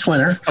GeekSinks on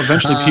Twitter.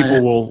 Eventually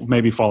people will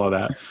maybe follow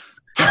that.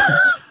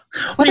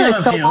 Twitter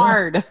is so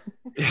hard.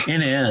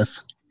 It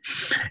is.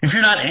 If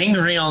you're not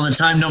angry all the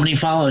time, nobody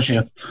follows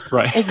you.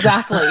 Right.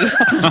 Exactly.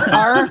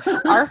 Our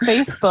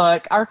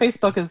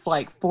Facebook is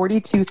like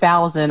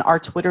 42,000. Our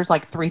Twitter's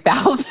like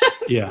 3,000.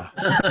 Yeah.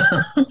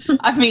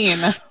 I mean.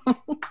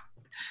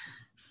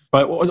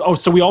 But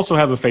so we also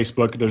have a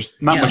Facebook. There's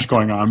not much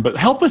going on, but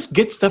help us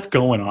get stuff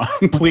going on,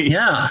 please.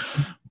 Yeah.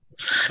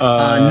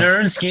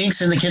 Nerds,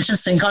 Geeks in the Kitchen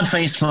Sink on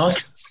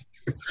Facebook.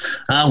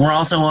 We're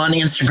also on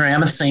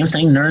Instagram. The same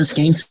thing, Nerds,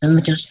 Geeks in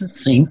the Kitchen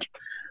Sink.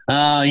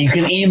 You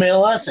can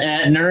email us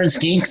at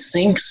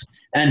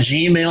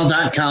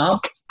nerdsgeeksinks@gmail.com.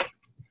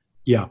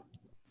 Yeah,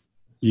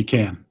 you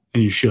can,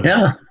 and you should.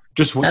 Yeah.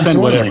 Just send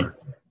absolutely. Whatever.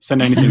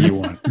 Send anything you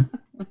want.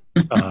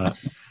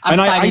 I'm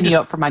signing you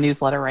up for my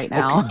newsletter right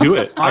now. Okay, do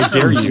it. Awesome.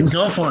 I dare you.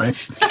 Go for it.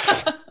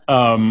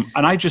 And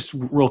I just,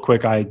 real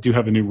quick, I do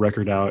have a new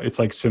record out. It's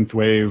like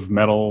synthwave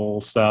metal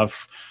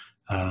stuff.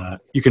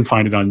 You can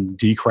find it on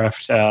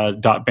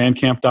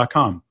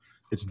dkreft.bandcamp.com.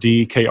 It's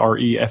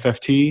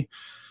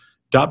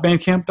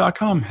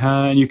DKREFFT.bandcamp.com.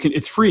 And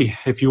it's free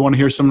if you want to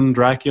hear some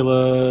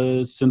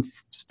Dracula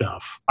synth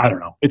stuff. I don't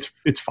know.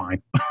 It's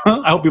fine.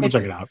 I hope people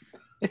check it out.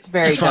 It's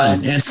very good.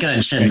 Fun. It's good.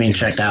 It should be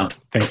checked out.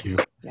 Thank you.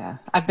 Yeah,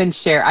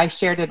 I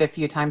shared it a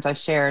few times. I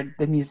shared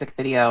the music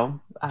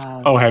video.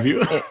 Have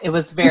you? It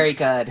was very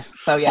good.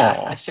 So yeah,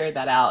 Aww. I shared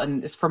that out,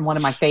 and it's from one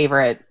of my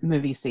favorite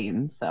movie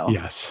scenes. So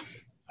yes.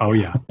 Oh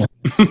yeah.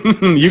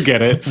 You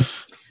get it.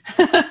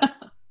 I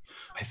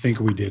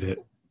think we did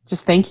it.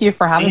 Just thank you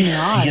for having me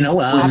on.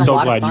 We're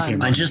so glad you came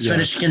on. I just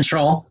finished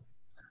Control.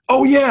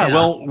 Oh yeah.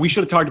 Well, we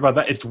should have talked about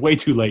that. It's way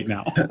too late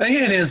now.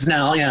 It is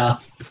now. Yeah.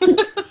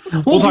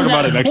 We'll talk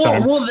about it next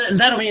time.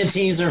 That'll be a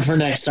teaser for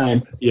next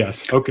time.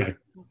 Yes. Okay.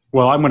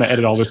 Well, I'm going to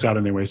edit all this out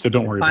anyway, so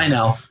don't worry about it. I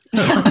know.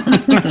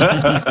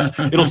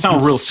 It'll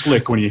sound real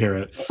slick when you hear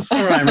it.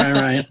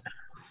 Right.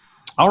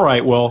 All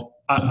right. Well,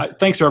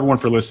 thanks to everyone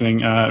for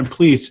listening.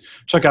 Please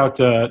check out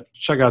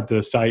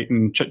the site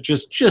and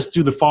just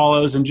do the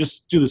follows and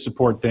just do the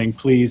support thing,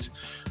 please.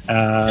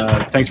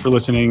 Thanks for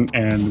listening,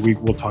 and we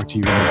will talk to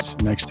you guys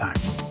next time.